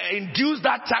to induce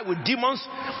that child with demons,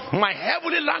 my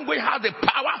heavenly language has the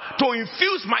power to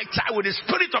infuse my child with the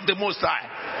spirit of the Most High.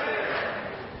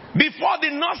 Before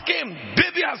the nurse came,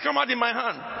 baby has come out in my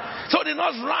hand. So the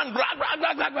nurse ran, and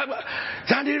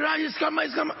the ran, he's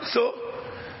coming.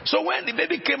 So when the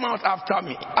baby came out after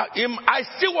me, I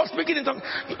still was speaking in tongues.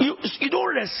 You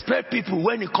don't respect people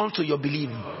when it comes to your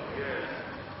belief.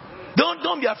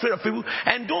 Don't be afraid of people,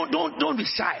 and don't be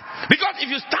shy. Because if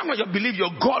you stand on your belief,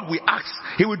 your God will act.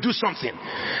 He will do something.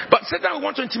 But Satan will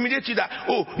want to intimidate you that,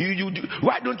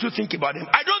 why don't you think about him?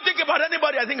 I don't think about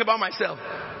anybody, I think about myself.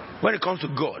 When it comes to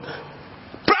God,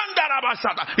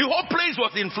 the whole place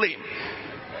was in flame.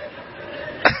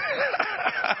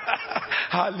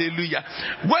 Hallelujah.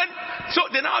 So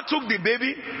they now took the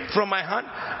baby from my hand.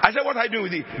 I said, what are you doing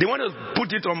with it? They want to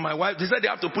put it on my wife. They said they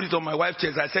have to put it on my wife's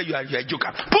chest. I said, you are a joker.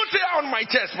 Put it on my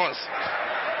chest first.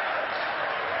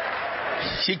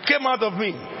 She came out of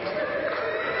me.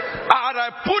 And I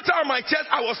put her on my chest.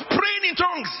 I was praying in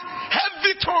tongues.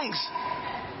 Heavy tongues.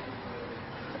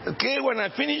 Okay, when I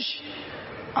finished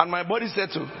and my body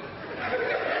settled,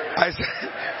 I said,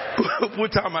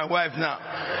 put her on my wife now.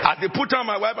 As they put her on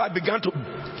my wife, I began to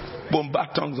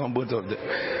bombard tongues on both of them.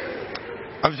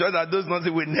 I'm sure that those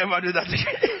nonsense will never do that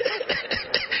again.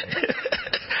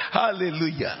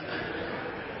 Hallelujah.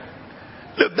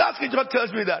 Look, that scripture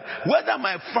tells me that whether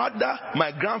my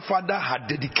grandfather had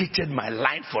dedicated my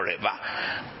life forever,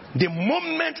 the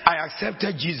moment I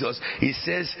accepted Jesus, he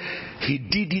says he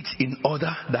did it in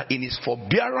order that in his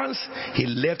forbearance, he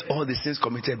left all the sins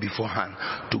committed beforehand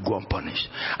to go unpunished.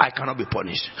 I cannot be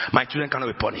punished. My children cannot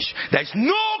be punished. There is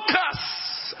no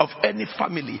curse of any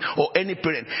family or any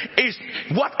parent. It's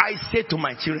what I say to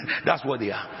my children, that's what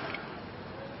they are.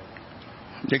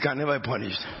 They can never be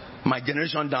punished. My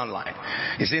generation down line.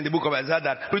 It's in the book of Isaiah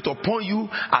that put upon you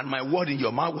and my word in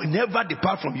your mouth will never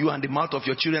depart from you and the mouth of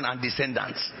your children and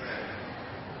descendants.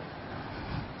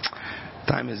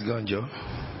 Time is gone, Joe.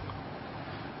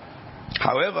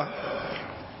 However,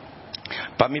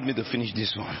 permit me to finish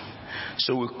this one.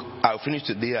 So I'll finish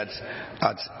today at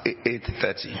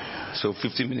 8:30. So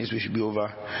 15 minutes we should be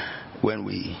over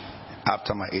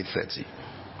after my 8:30.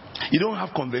 You don't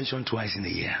have convention twice in a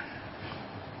year.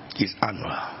 It's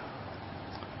annual.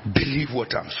 Believe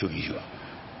what I'm showing you.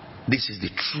 This is the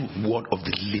true word of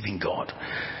the living God.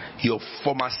 Your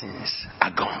former sins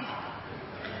are gone.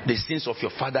 The sins of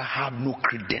your father have no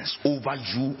credence over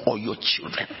you or your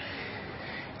children.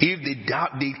 If they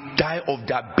die of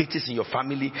diabetes in your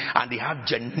family and they have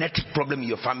genetic problem in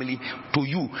your family, to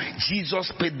you,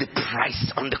 Jesus paid the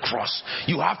price on the cross.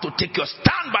 You have to take your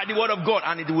stand by the word of God,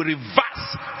 and it will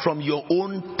reverse from your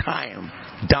own time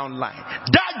down line.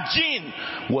 That gene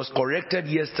was corrected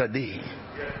yesterday.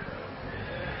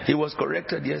 It was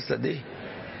corrected yesterday.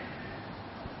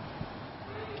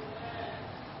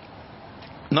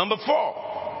 Number 4.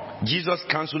 Jesus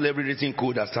cancelled every written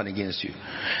code that stand against you.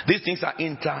 These things are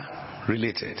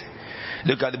interrelated.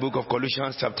 Look at the book of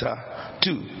Colossians chapter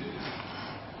 2.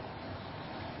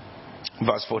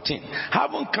 Verse 14.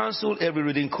 Having cancelled every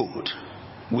written code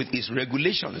with its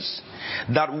regulations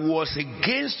that was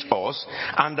against us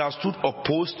and that stood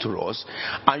opposed to us.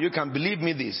 And you can believe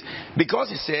me this, because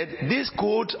he said these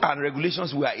codes and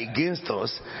regulations were against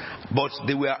us, but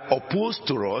they were opposed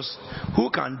to us. Who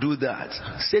can do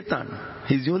that? Satan.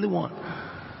 He's the only one.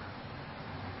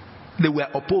 They were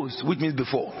opposed, which means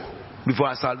before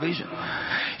our salvation.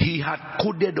 He had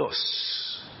coded us.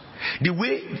 The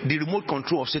way the remote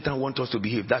control of Satan wants us to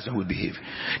behave, that's how we behave.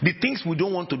 The things we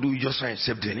don't want to do, we just try and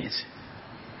accept doing it.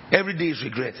 Every day is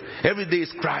regret. Every day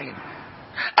is crying.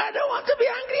 I don't want to be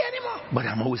angry anymore, but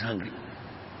I'm always angry.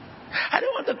 I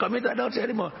don't want to commit adultery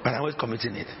anymore, but I'm always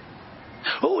committing it.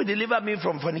 Who will deliver me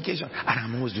from fornication? And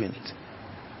I'm always doing it.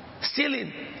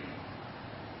 Stealing.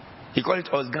 He called it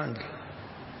Osgang.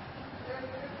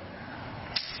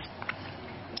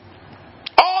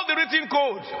 All the written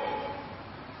code.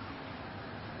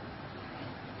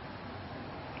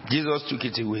 Jesus took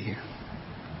it away.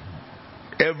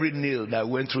 Every nail that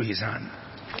went through his hand,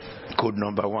 code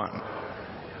number 1.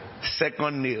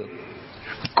 Second nail,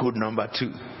 code number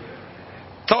 2.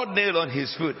 Third nail on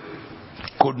his foot,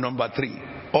 code number 3.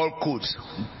 All codes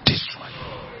destroyed.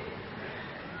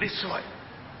 Destroyed.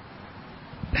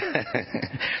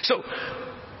 So,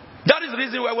 that is the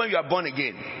reason why when you are born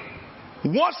again,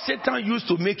 what Satan used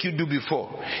to make you do before,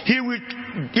 he will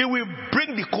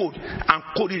bring the code and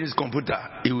code it in his computer.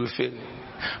 It will fail.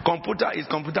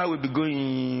 Computer will be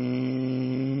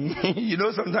going. You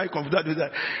know, sometimes computer do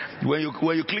that. When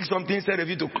you click something, instead of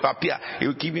it to appear, it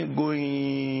will keep it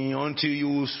going until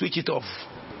you switch it off.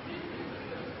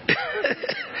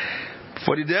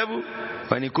 For the devil,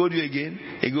 when he code you again,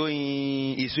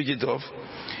 he switch it off.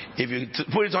 If you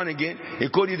put it on again, he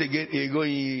code it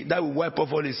again, that will wipe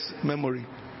off all his memory.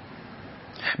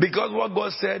 Because what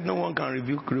God said, no one can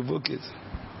revoke it.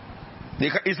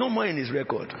 It's no more in his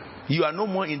record. You are no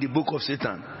more in the book of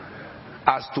Satan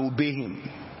as to obey him.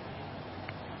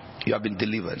 You have been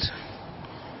delivered.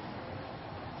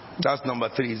 That's number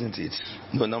 3, isn't it?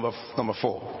 No, number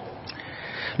 4.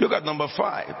 Look at number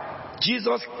 5.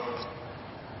 Jesus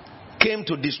came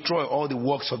to destroy all the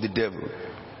works of the devil.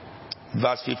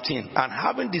 Verse 15. And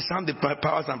having disarmed the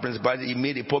powers and principalities, he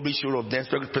made a public show of them,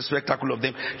 spectacle of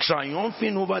them,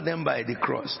 triumphing over them by the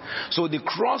cross. So the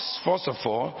cross, first of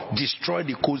all, destroyed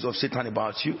the codes of Satan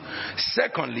about you.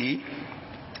 Secondly,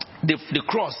 the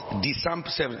cross disarmed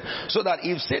 7. So that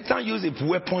if Satan uses a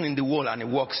weapon in the world and it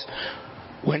works,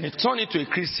 when he turns it to a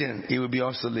Christian, it will be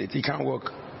obsolete. It can't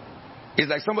work. It's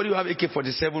like somebody who have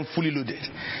AK-47 fully loaded,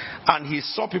 and he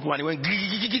saw people and he went,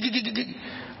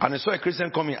 and he saw a Christian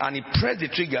coming and he pressed the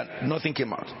trigger, nothing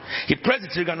came out. He pressed the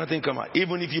trigger, nothing came out.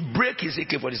 Even if you break his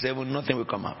AK-47, nothing will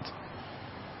come out.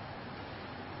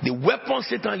 The weapon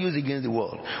Satan used against the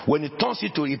world, when it turns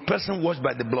it to a person washed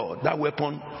by the blood, that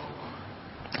weapon,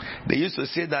 they used to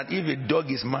say that if a dog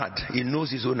is mad, he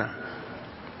knows his owner.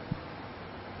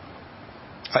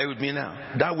 Are you with me now?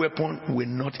 That weapon will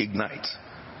not ignite.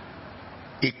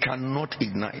 It cannot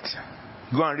ignite.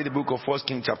 Go and read the book of 1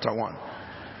 Kings chapter 1.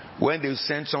 When they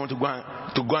sent someone to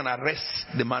go and arrest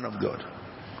the man of God.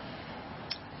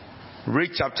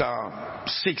 Read chapter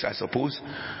 6, I suppose,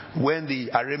 when the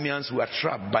Arameans were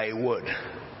trapped by a word.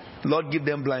 Lord, give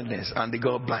them blindness, and they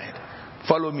got blind.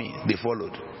 Follow me, they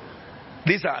followed.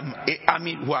 These are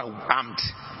army who are armed.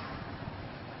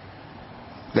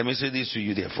 Let me say this to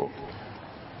you, therefore.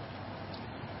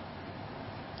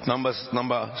 Number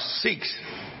 6.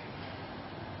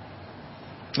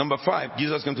 Number 5,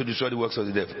 Jesus came to destroy the works of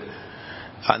the devil.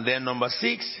 And then number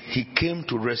 6, he came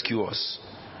to rescue us.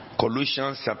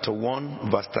 Colossians chapter 1,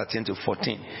 verse 13 to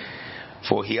 14.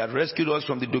 For he had rescued us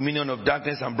from the dominion of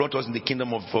darkness and brought us in the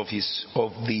kingdom of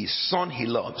the Son he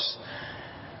loves,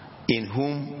 in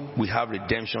whom we have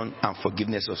redemption and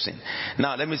forgiveness of sin.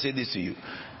 Now, let me say this to you.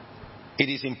 It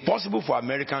is impossible for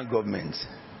American government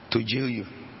to jail you.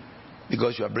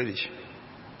 because you are British.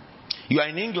 You are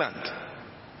in England.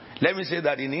 Let me say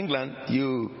that in England,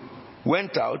 you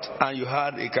went out and you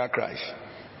had a car crash.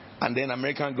 And then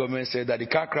American government said that the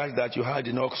car crash that you had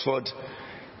in Oxford,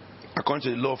 according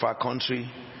to the law of our country,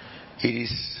 it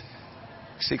is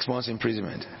 6 months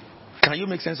imprisonment. Can you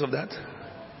make sense of that?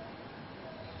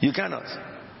 You cannot.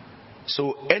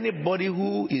 So anybody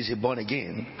who is born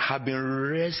again have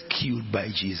been rescued by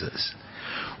Jesus.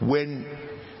 When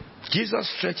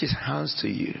Jesus stretched his hands to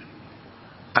you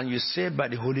and you said by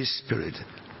the Holy Spirit,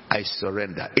 I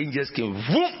surrender, angels came,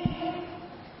 whoop,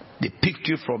 they picked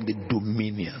you from the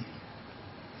dominion.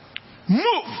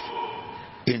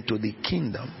 Move into the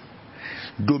kingdom.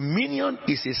 Dominion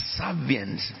is a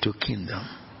servant to kingdom.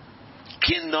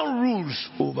 Kingdom rules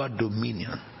over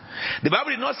dominion. The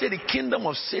Bible did not say the kingdom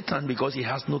of Satan because he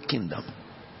has no kingdom.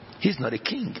 He's not a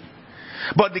king.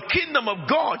 But the kingdom of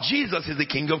God, Jesus is the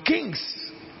King of Kings.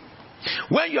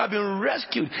 When you have been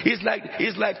rescued, it's like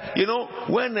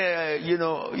when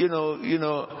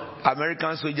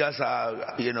American soldiers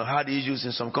had issues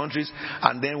in some countries,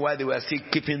 and then while they were still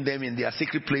keeping them in their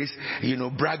secret place,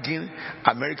 bragging,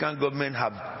 American government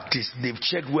they've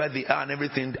checked where they are and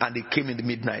everything, and they came in the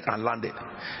midnight and landed.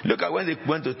 Look at when they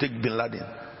went to take Bin Laden.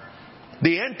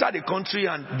 They entered the country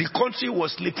and the country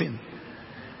was sleeping,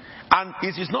 and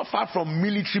it is not far from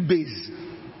military base.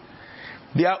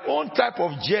 Their own type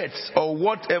of jets or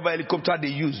whatever helicopter they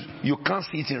use, you can't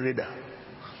see it in radar.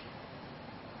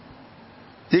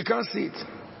 They can't see it.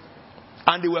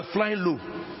 And they were flying low.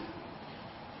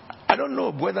 I don't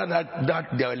know whether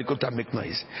that their helicopter make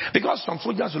noise. Because some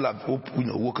soldiers will have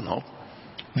woken up.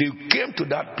 They came to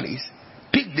that place,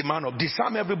 picked the man up,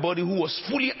 disarmed everybody who was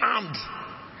fully armed.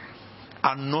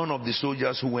 And none of the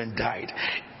soldiers who went died.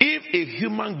 If a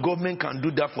human government can do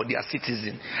that for their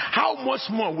citizens, how much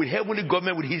more will heavenly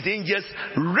government with his angels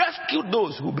rescue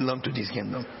those who belong to this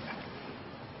kingdom?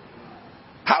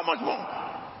 How much more?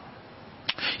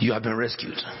 You have been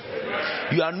rescued.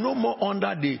 You are no more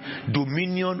under the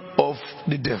dominion of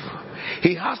the devil.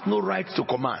 He has no right to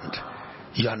command.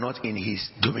 You are not in his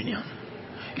dominion.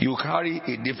 You carry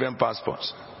a different passport.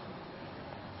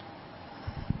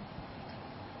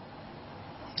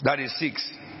 That is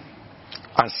 6.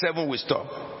 And 7 will stop.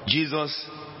 Jesus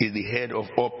is the head of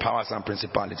all powers and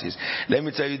principalities. Let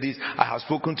me tell you this. I have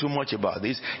spoken too much about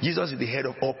this. Jesus is the head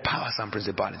of all powers and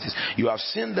principalities. You have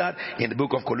seen that in the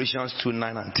book of Colossians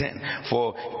 2:9 and 10.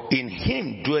 For in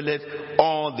him dwelleth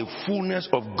all the fullness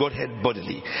of Godhead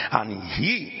bodily. And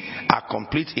ye are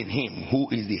complete in him who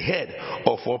is the head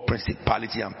of all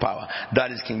principality and power.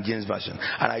 That is King James Version.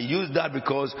 And I use that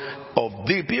because of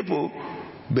the people,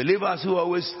 believers who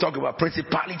always talk about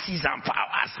principalities and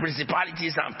powers,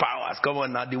 principalities and powers. Come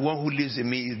on now, the one who lives in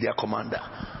me is their commander.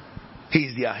 He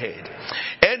is their head.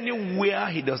 Anywhere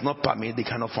he does not permit, they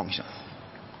cannot function.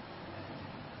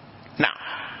 Now,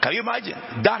 can you imagine?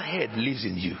 That head lives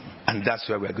in you, and that's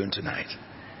where we're going tonight.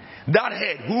 That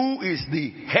head, who is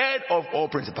the head of all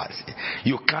principalities,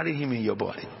 you carry him in your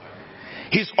body.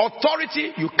 His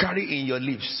authority, you carry in your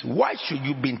lips. Why should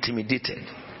you be intimidated?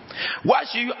 Why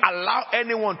should you allow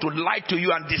anyone to lie to you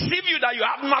and deceive you that you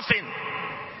have nothing?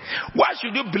 Why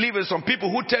should you believe in some people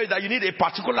who tell you that you need a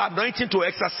particular anointing to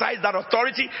exercise that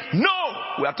authority? No!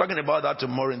 We are talking about that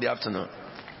tomorrow in the afternoon.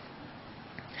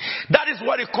 That is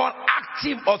what they call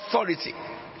active authority.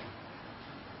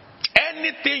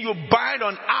 Anything you bind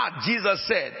on earth, Jesus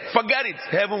said, forget it,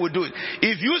 heaven will do it.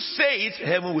 If you say it,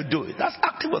 heaven will do it. That's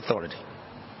active authority.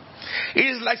 It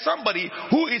is like somebody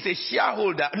who is a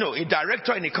shareholder, a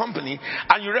director in a company,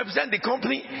 and you represent the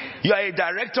company. You are a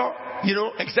director,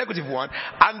 executive one,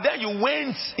 and then you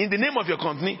went in the name of your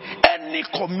company. Any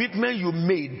commitment you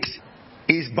made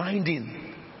is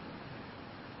binding.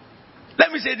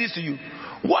 Let me say this to you.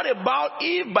 What about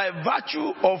if by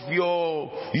virtue of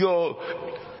your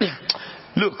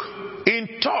look,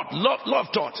 in thought, love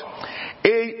thought,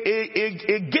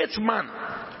 a gate man.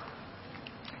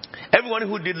 Everyone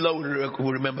who did law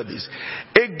will remember this.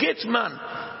 A gate man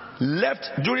left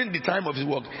during the time of his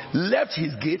work, left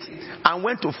his gate and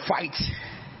went to fight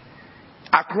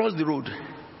across the road.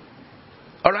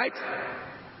 Alright?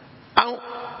 And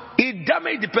he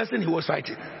damaged the person he was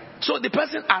fighting. So the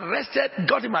person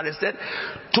got him arrested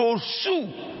to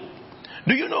sue.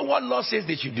 Do you know what law says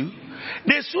they should do?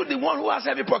 They sued the one who has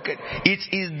heavy pocket. It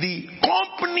is the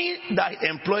company that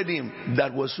employed him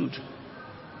that was sued.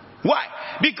 Why?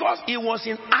 Because he was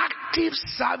in active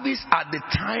service at the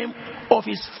time of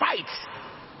his fight.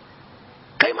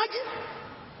 Can you imagine?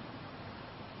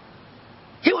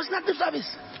 He was in active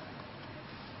service.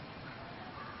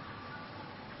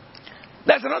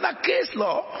 There's another case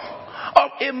law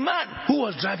of a man who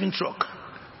was driving truck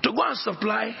to go and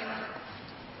supply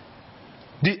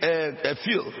the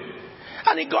fuel.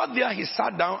 And he got there, he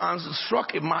sat down and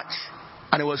struck a match,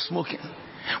 and he was smoking,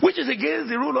 which is against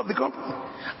the rule of the company.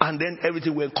 And then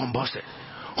everything went combusted.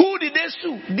 Who did they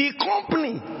sue? The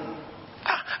company.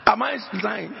 Am I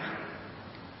lying?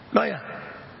 Lawyer.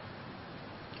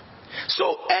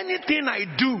 So anything I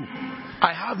do,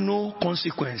 I have no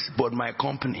consequence but my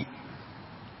company.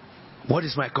 What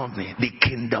is my company? The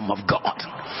kingdom of God.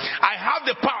 I have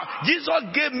the power.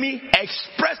 Jesus gave me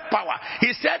express power.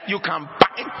 He said you can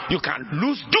bind, you can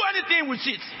lose, do anything with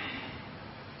it.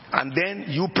 And then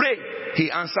you pray,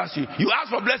 he answers you. You ask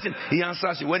for blessing, he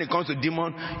answers you. When it comes to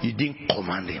demon, you didn't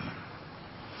command him.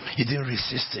 You didn't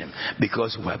resist him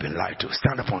because we have been lied to.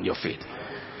 Stand upon your feet.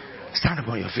 Stand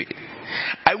upon your feet.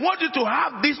 I want you to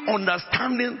have this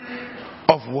understanding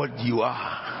of what you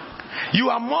are. You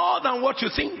are more than what you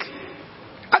think.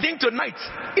 I think tonight,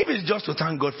 if it's just to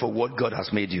thank God for what God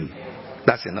has made you,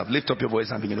 that's enough. Lift up your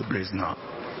voice and begin to praise now.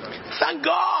 Thank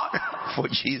God for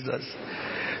Jesus.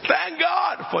 Thank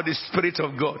God for the Spirit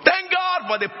of God. Thank God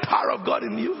for the power of God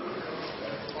in you.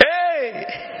 Hey!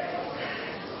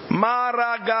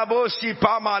 Maragaboshi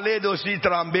pamaledoshi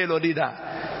trambelo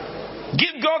dida.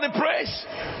 Give God the praise.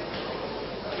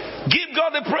 Give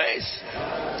God the praise.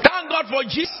 Thank God for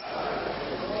Jesus.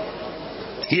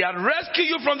 He had rescued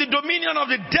you from the dominion of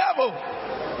the devil.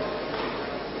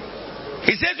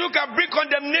 He says you can bring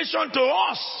condemnation to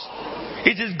us.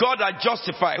 It is God that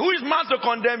justifies. Who is man to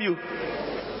condemn you?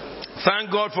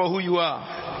 Thank God for who you are.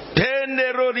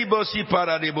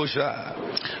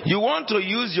 You want to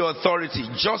use your authority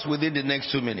just within the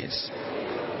next 2 minutes.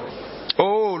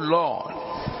 Oh Lord.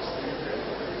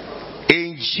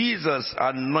 In Jesus'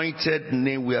 anointed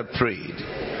name we have prayed.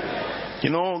 You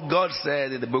know, God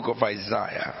said in the book of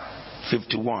Isaiah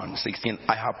 51:16,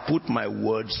 I have put my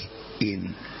words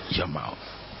in your mouth.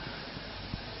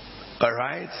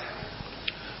 Alright?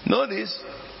 Notice,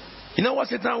 you know what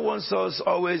Satan wants us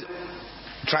always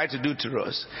try to do to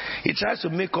us? He tries to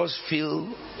make us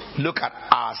look at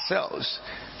ourselves.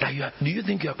 That do you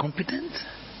think you are competent?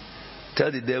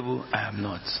 Tell the devil, I am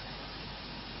not.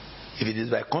 If it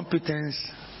is by competence,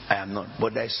 I am not.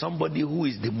 But there is somebody who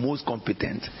is the most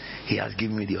competent. He has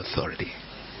given me the authority.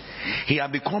 He has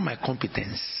become my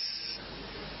competence.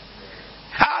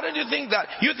 How did you think that?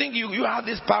 You think you have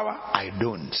this power? I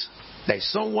don't. There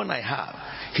is someone I have.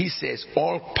 He says,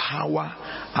 all power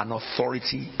and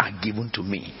authority are given to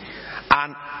me.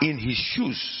 And in his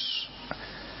shoes,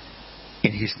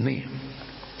 in his name,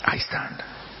 I stand.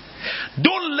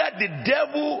 Don't let the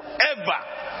devil ever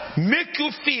make you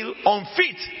feel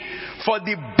unfit for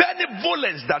the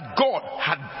benevolence that God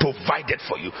had provided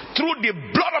for you through the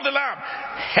blood of the Lamb.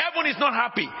 Heaven is not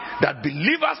happy that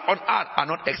believers on earth are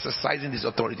not exercising this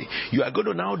authority. You are going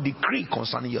to now decree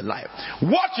concerning your life.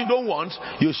 What you don't want,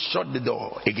 you shut the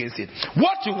door against it.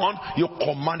 What you want, you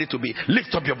command it to be.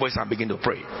 Lift up your voice and begin to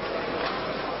pray.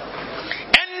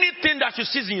 Anything that you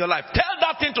cease in your life, tell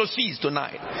that thing to cease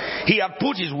tonight. He had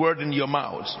put his word in your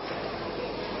mouth.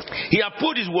 He had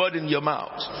put his word in your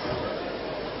mouth.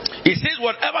 He says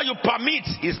whatever you permit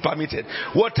is permitted.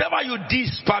 Whatever you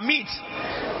dispermit.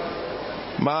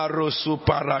 Marosu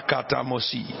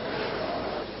parakatamosi.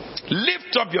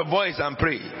 Lift up your voice and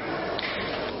pray.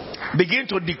 Begin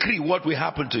to decree what will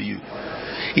happen to you.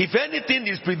 If anything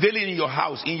is prevailing in your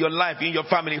house, in your life, in your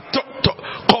family,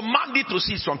 command it to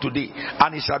cease from today.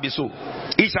 And it shall be so.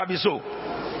 It shall be so.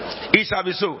 It shall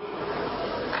be so.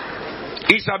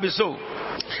 It shall be so.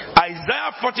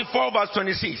 Isaiah 44 verse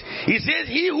 26. He says,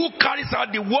 he who carries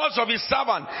out the words of his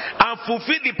servant and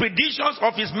fulfill the predictions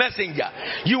of his messenger.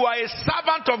 You are a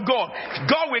servant of God.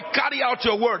 God will carry out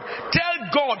your word. Tell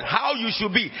God how you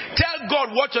should be. Tell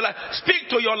God what you like. Speak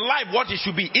to your life what it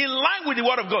should be. In line with the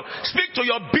word of God. Speak to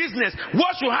your business.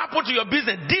 What should happen to your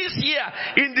business this year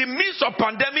in the midst of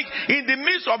pandemic, in the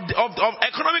midst of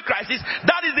economic crisis.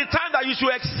 That is the time that you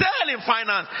should excel in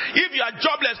finance. If you are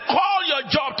jobless, call your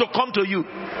job to come to you.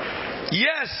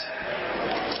 Yes.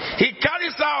 He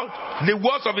carries out the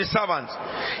words of his servants.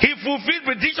 He fulfilled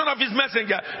prediction of his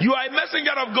messenger. You are a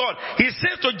messenger of God. He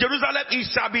says to Jerusalem, it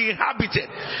shall be inhabited.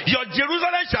 Your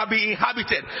Jerusalem shall be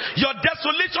inhabited. Your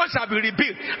desolation shall be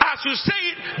rebuilt. As you say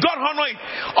it, God honor it.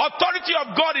 Authority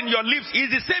of God in your lips is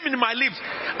the same in my lips.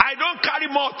 I don't carry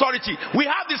more authority. We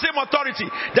have the same authority.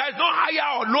 There is no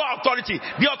higher or lower authority.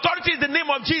 The authority is the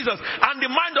name of Jesus and the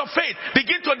mind of faith.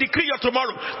 Begin to decree your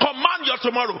tomorrow. Command your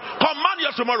tomorrow. Command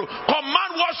your tomorrow.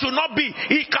 Command what should not be.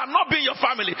 It cannot be in your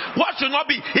family. What should not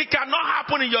be. It cannot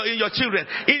happen in your children,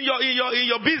 in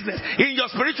your business, in your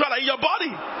spiritual, in your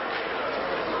body.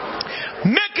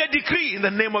 Make a decree in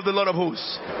the name of the Lord of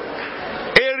hosts.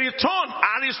 A return,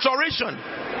 a restoration.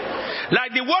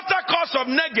 Like the water course of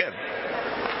Negev.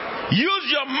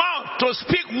 Use your mouth to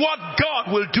speak what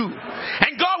God will do.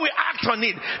 And God will act on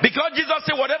it. Because Jesus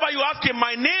said, whatever you ask in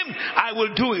my name, I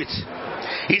will do it.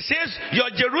 He says, your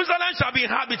Jerusalem shall be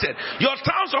inhabited. Your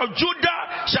towns of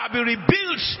Judah shall be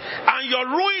rebuilt. And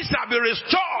your ruins shall be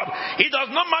restored. It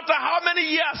does not matter how many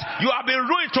years you have been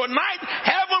ruined. Tonight,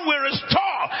 heaven will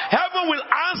restore. Heaven will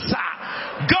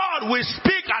answer. God will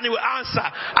speak and he will answer.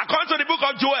 According to the book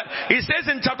of Joel, he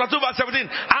says in chapter 2 verse 17,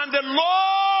 and the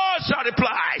Lord shall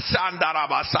reply,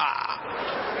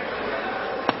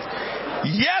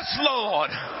 yes,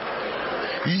 Lord.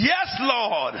 Yes,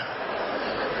 Lord.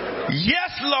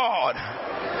 Yes, Lord.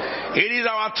 It is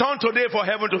our turn today for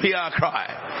heaven to hear our cry.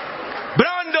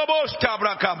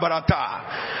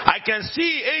 I can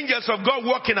see angels of God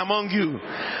walking among you.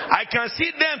 I can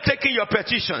see them taking your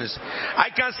petitions. I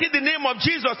can see the name of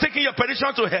Jesus taking your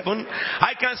petition to heaven.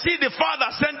 I can see the Father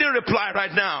sending reply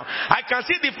right now. I can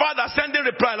see the Father sending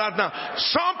reply right now.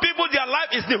 Some people, their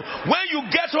life is new. When you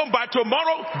get home by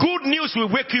tomorrow, good news will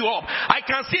wake you up. I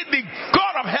can see the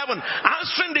God of heaven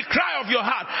answering the cry of your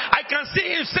heart. I can see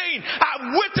him saying, I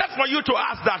have waited for you to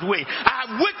ask that way. I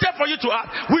have waited for you to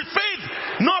ask with faith,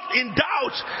 not in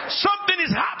doubt. Something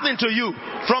is happening to you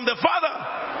from the Father.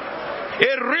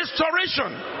 A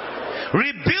restoration,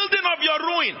 rebuilding of your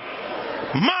ruin.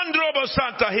 Mandrobo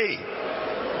Santa He.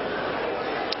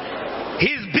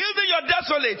 He's building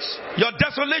your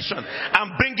desolation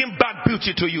and bringing back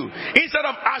beauty to you instead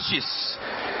of ashes.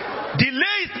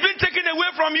 Delay is being taken away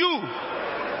from you.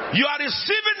 You are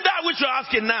receiving that which you're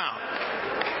asking now.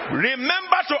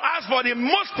 Remember to ask for the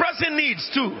most pressing needs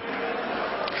too.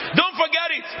 Don't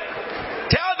forget it.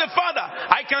 Tell the Father,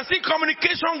 I can see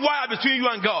communication wire between you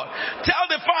and God.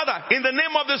 Tell the Father, in the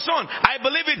name of the Son, I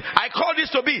believe it. I call this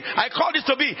to be. I call this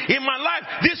to be. In my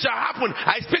life, this shall happen.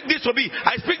 I speak this to be.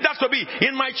 I speak that to be.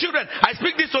 In my children, I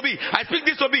speak this to be. I speak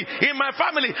this to be. In my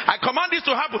family, I command this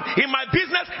to happen. In my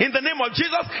business, in the name of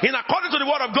Jesus, in according to the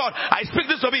word of God, I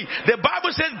speak this to be. The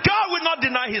Bible says God will not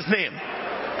deny his name.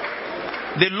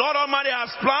 The Lord Almighty has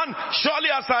planned,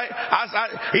 surely as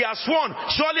He has sworn,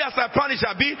 surely as I plan it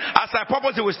shall be, as I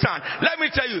purpose it will stand. Let me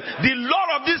tell you, the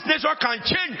Lord of this nation can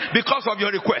change because of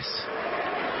your request.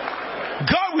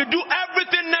 God will do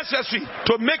everything necessary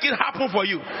to make it happen for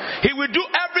you. He will do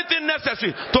everything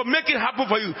necessary to make it happen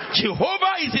for you.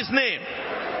 Jehovah is his name.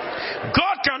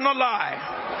 God cannot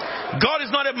lie. God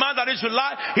is not a man that he should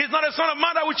lie. He's not a son of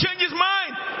man that will change his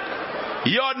mind.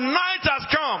 Your night has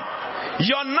come.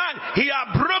 Your night, he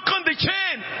had broken the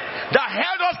chain that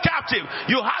held us captive.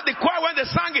 You had the choir when they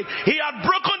sang it. He had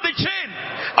broken the chain.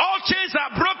 All chains are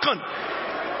broken.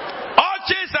 All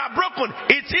chains are broken.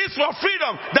 It is for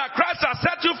freedom that Christ has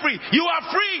set you free. You are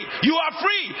free. You are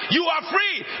free. You are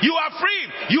free. You are free.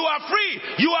 You are free.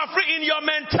 You are free. In your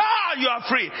mental, you are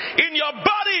free. In your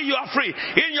body, you are free.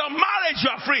 In your marriage,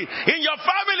 you are free. In your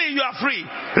family, you are free.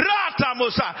 Rata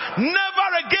Musa. Never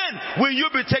again will you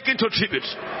be taken to tribute.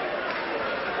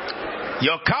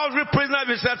 Your Calvary prisoner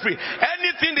will be set free.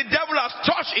 Anything the devil has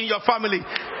touched in your family,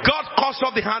 God cuts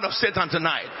off the hand of Satan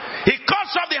tonight. He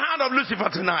cuts off the hand of Lucifer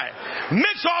tonight.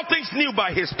 Makes all things new by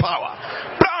his power.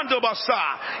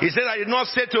 He said, I did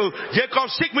not say to Jacob,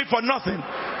 seek me for nothing.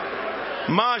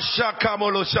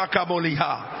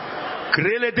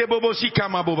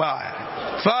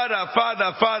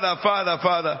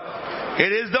 Father. It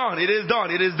is done. It is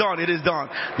done. It is done. It is done.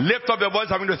 Lift up your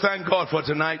voice, having to thank God for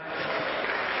tonight.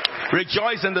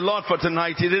 Rejoice in the Lord for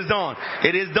tonight. It is done.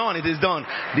 It is done. It is done.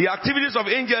 The activities of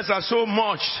angels are so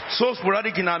much, so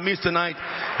sporadic in our midst tonight.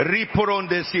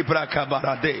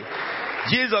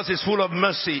 Jesus is full of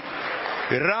mercy.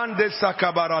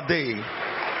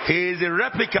 He is a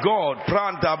replica of God.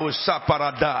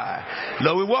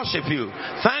 Lord, we worship you.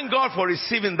 Thank God for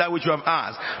receiving that which you have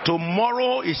asked.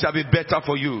 Tomorrow it shall be better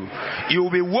for you. You will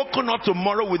be woken up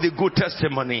tomorrow with a good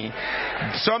testimony.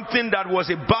 Something that was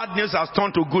a bad news has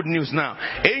turned to good news now.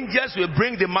 Angels will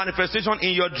bring the manifestation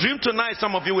in your dream tonight.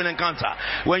 Some of you will encounter.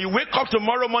 When you wake up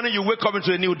tomorrow morning, you wake up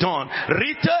into a new dawn.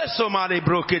 He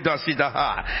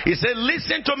said,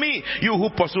 listen to me, you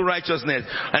who pursue righteousness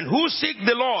and who seek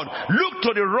the Lord. Look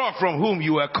to the rock from whom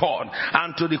you were called,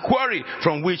 and to the quarry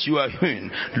from which you are hewn.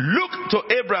 Look to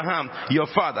Abraham your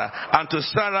father, and to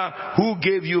Sarah who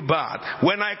gave you birth.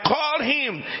 When I called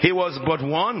him, he was but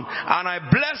one, and I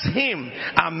blessed him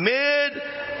and made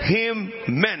him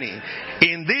many.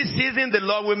 In this season the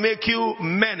Lord will make you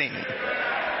many.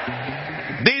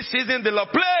 This season the Lord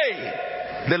play.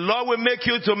 The Lord will make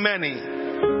you to many.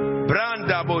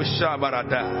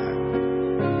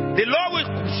 The Lord will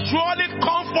surely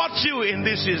comfort you in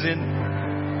this season.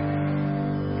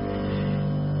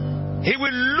 He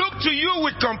will look to you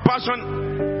with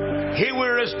compassion. He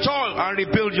will restore and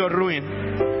rebuild your ruin.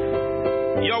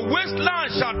 Your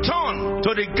wasteland shall turn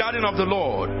to the garden of the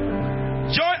Lord.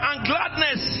 Joy and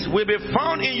gladness will be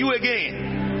found in you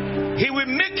again. He will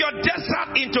make your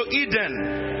desert into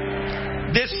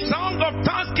Eden. The sound of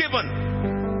thanksgiving,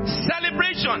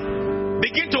 celebration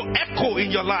begin to echo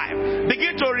in your life,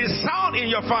 begin to resound in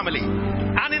your family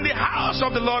and in the house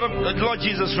of the Lord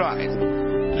Jesus Christ.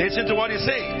 Listen to what he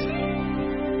says.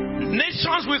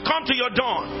 Nations will come to your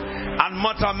dawn and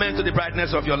mortal men to the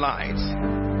brightness of your light.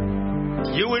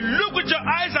 You will look with your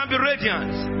eyes and be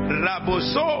radiant.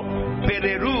 Raboso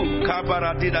pereru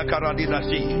kabaradida karadida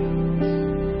shi.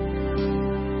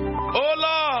 Oh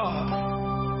Lord,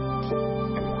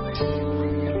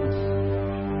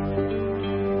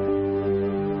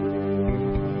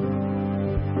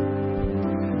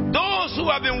 those who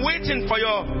have been waiting for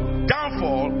your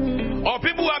downfall, or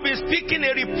people who have been speaking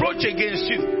a reproach against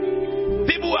you,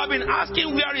 people who have been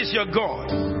asking, where is your God?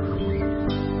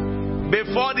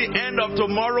 Before the end of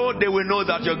tomorrow, they will know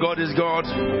that your God is God.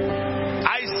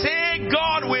 I say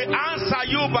God will answer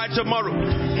you by tomorrow.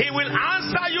 He will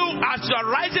answer you as the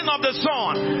rising of the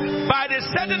sun. By the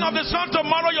setting of the sun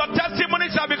tomorrow, your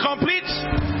testimony shall be complete.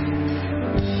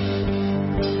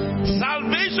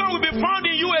 Salvation will be found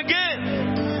in you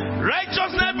again.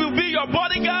 Righteousness will be your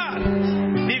bodyguard.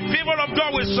 The favor of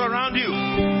God will surround you.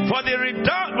 For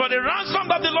the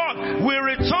ransom of the Lord will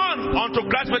return unto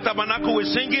Christ's tabernacle with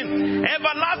singing.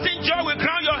 Everlasting joy will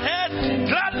crown your head.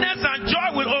 Gladness and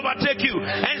joy will overtake you.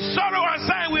 And sorrow and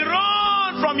sighing will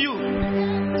run from you.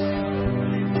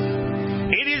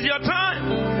 It is your time.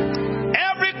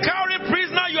 Every cowardly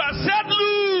prisoner you are set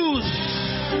loose.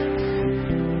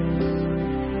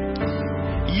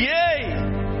 Yea.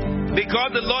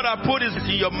 Because the Lord has put it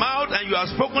in your mouth and you have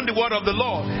spoken the word of the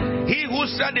Lord. He who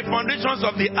set the foundations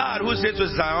of the earth, who says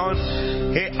to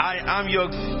Zion, hey, I am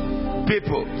your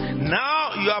people.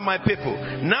 Now you are my people.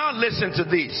 Now listen to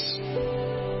this.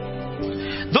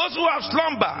 Those who have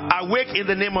slumbered, awake in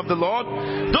the name of the Lord.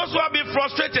 Those who have been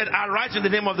frustrated, arise in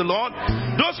the name of the Lord.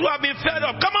 Those who have been fed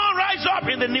up, come on, rise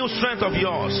up in the new strength of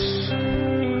yours.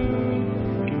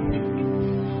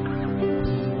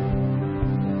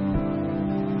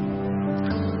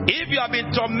 If you have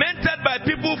been tormented by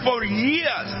people for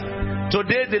years,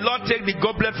 today the Lord take the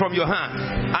goblet from your hand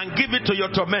and give it to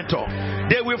your tormentor.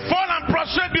 They will fall and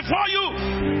prostrate before you.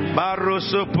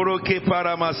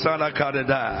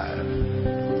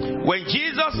 When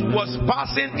Jesus was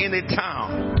passing in a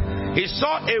town, he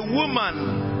saw a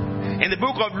woman in the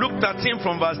book of Luke 13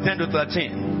 from verse 10 to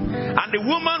 13. And the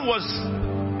woman was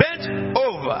bent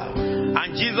over.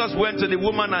 And Jesus went to the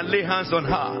woman and laid hands on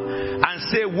her and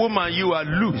said, woman, you are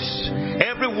loose.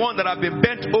 Everyone that have been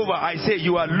bent over, I say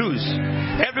you are loose.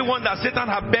 Everyone that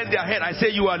Satan have bent their head, I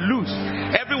say you are loose.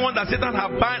 Everyone that Satan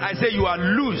have bind, I say you are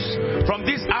loose. From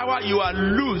this hour you are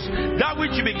loose. That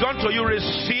which you begun to you,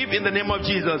 receive in the name of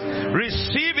Jesus.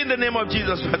 Receive in the name of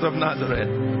Jesus Christ of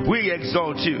Nazareth. We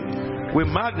exalt you. We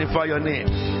magnify your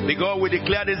name. Because we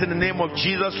declare this in the name of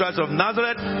Jesus Christ of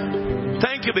Nazareth.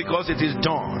 Thank you because it is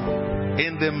done.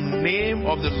 In the name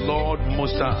of the Lord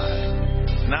Most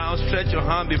High. Now stretch your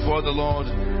hand before the Lord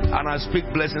and I speak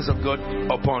blessings of God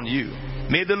upon you.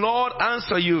 May the Lord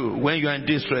answer you when you are in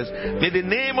distress. May the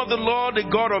name of the Lord, the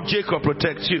God of Jacob,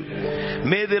 protect you.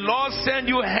 May the Lord send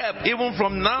you help even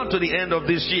from now to the end of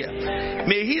this year.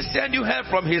 May He send you help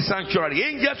from His sanctuary.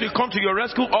 Angels will come to your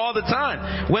rescue all the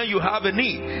time when you have a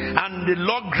need. And the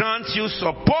Lord grants you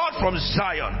support from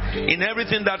Zion in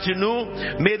everything that you know.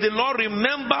 May the Lord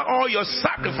remember all your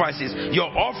sacrifices,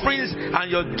 your offerings,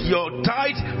 and your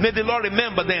tithes. May the Lord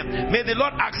remember them. May the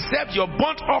Lord accept your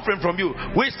burnt offering from you,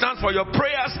 which stands for your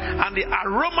prayers, and the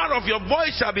aroma of your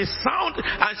voice shall be sound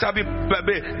and shall be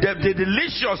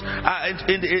delicious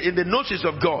in the nostrils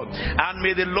of God. And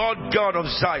may the Lord God of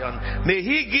Zion, may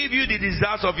He give you the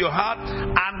desires of your heart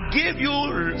and give you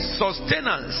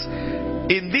sustenance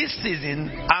in this season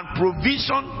and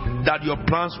provision that your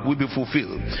plans will be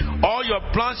fulfilled. All your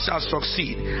plans shall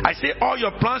succeed. I say all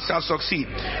your plans shall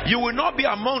succeed. You will not be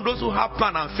among those who have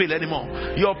plan and fail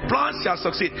anymore. Your plans shall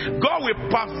succeed. God will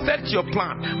perfect your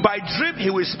plan. By dream He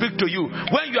will speak to you.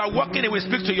 When you are walking, He will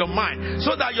speak to your mind,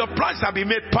 so that your plans shall be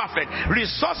made perfect.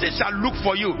 Resources shall look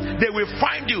for you. They will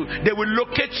find you. They will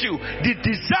locate you. The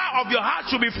desire of your heart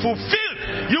should be fulfilled.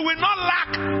 You will not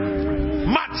lack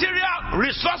material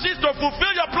resources to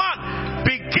fulfill your plan.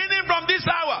 Beginning from this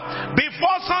hour,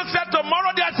 before sunset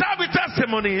tomorrow, there shall be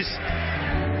testimonies.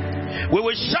 We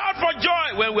will shout for joy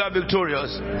joy when we are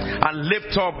victorious, and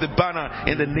lift up the banner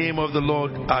in the name of the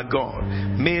Lord our God.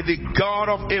 May the God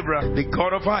of Abraham, the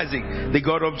God of Isaac, the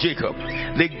God of Jacob,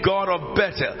 the God of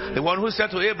Bethel, the one who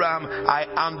said to Abraham, I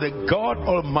am the God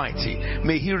Almighty,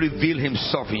 may He reveal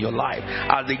Himself in your life.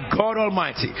 As the God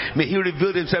Almighty, may He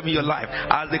reveal Himself in your life.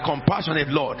 As the compassionate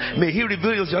Lord, may He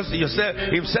reveal Himself in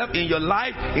your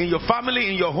life, in your family,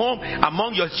 in your home,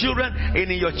 among your children, and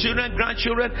in your children,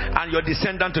 grandchildren, and your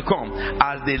descendants to come.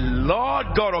 As the Lord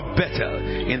God of Bethel,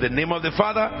 in the name of the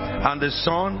Father, and the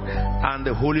Son, and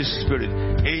the Holy Spirit.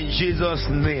 In Jesus'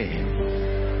 name.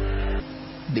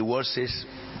 The word says,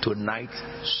 tonight,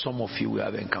 some of you will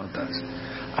have encounters.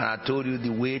 And I told you the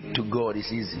way to God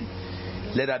is easy.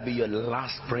 Let that be your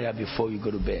last prayer before you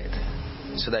go to bed,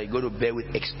 so that you go to bed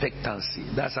with expectancy.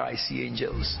 That's how I see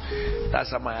angels.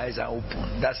 That's how my eyes are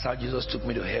open. That's how Jesus took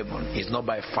me to heaven. It's not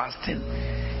by fasting.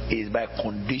 It is by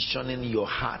conditioning your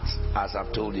heart, as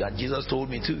I've told you. And Jesus told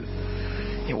me too,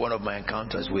 in one of my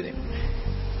encounters with Him.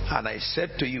 And I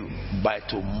said to you, by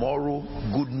tomorrow,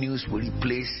 good news will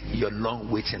replace your long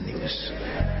waiting news.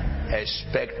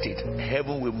 Expect it.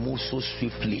 Heaven will move so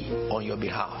swiftly on your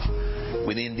behalf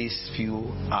within these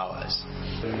few hours.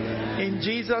 In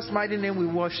Jesus' mighty name we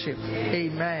worship.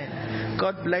 Amen.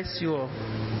 God bless you all.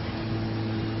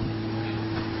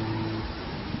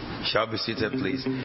 Shall be seated, please.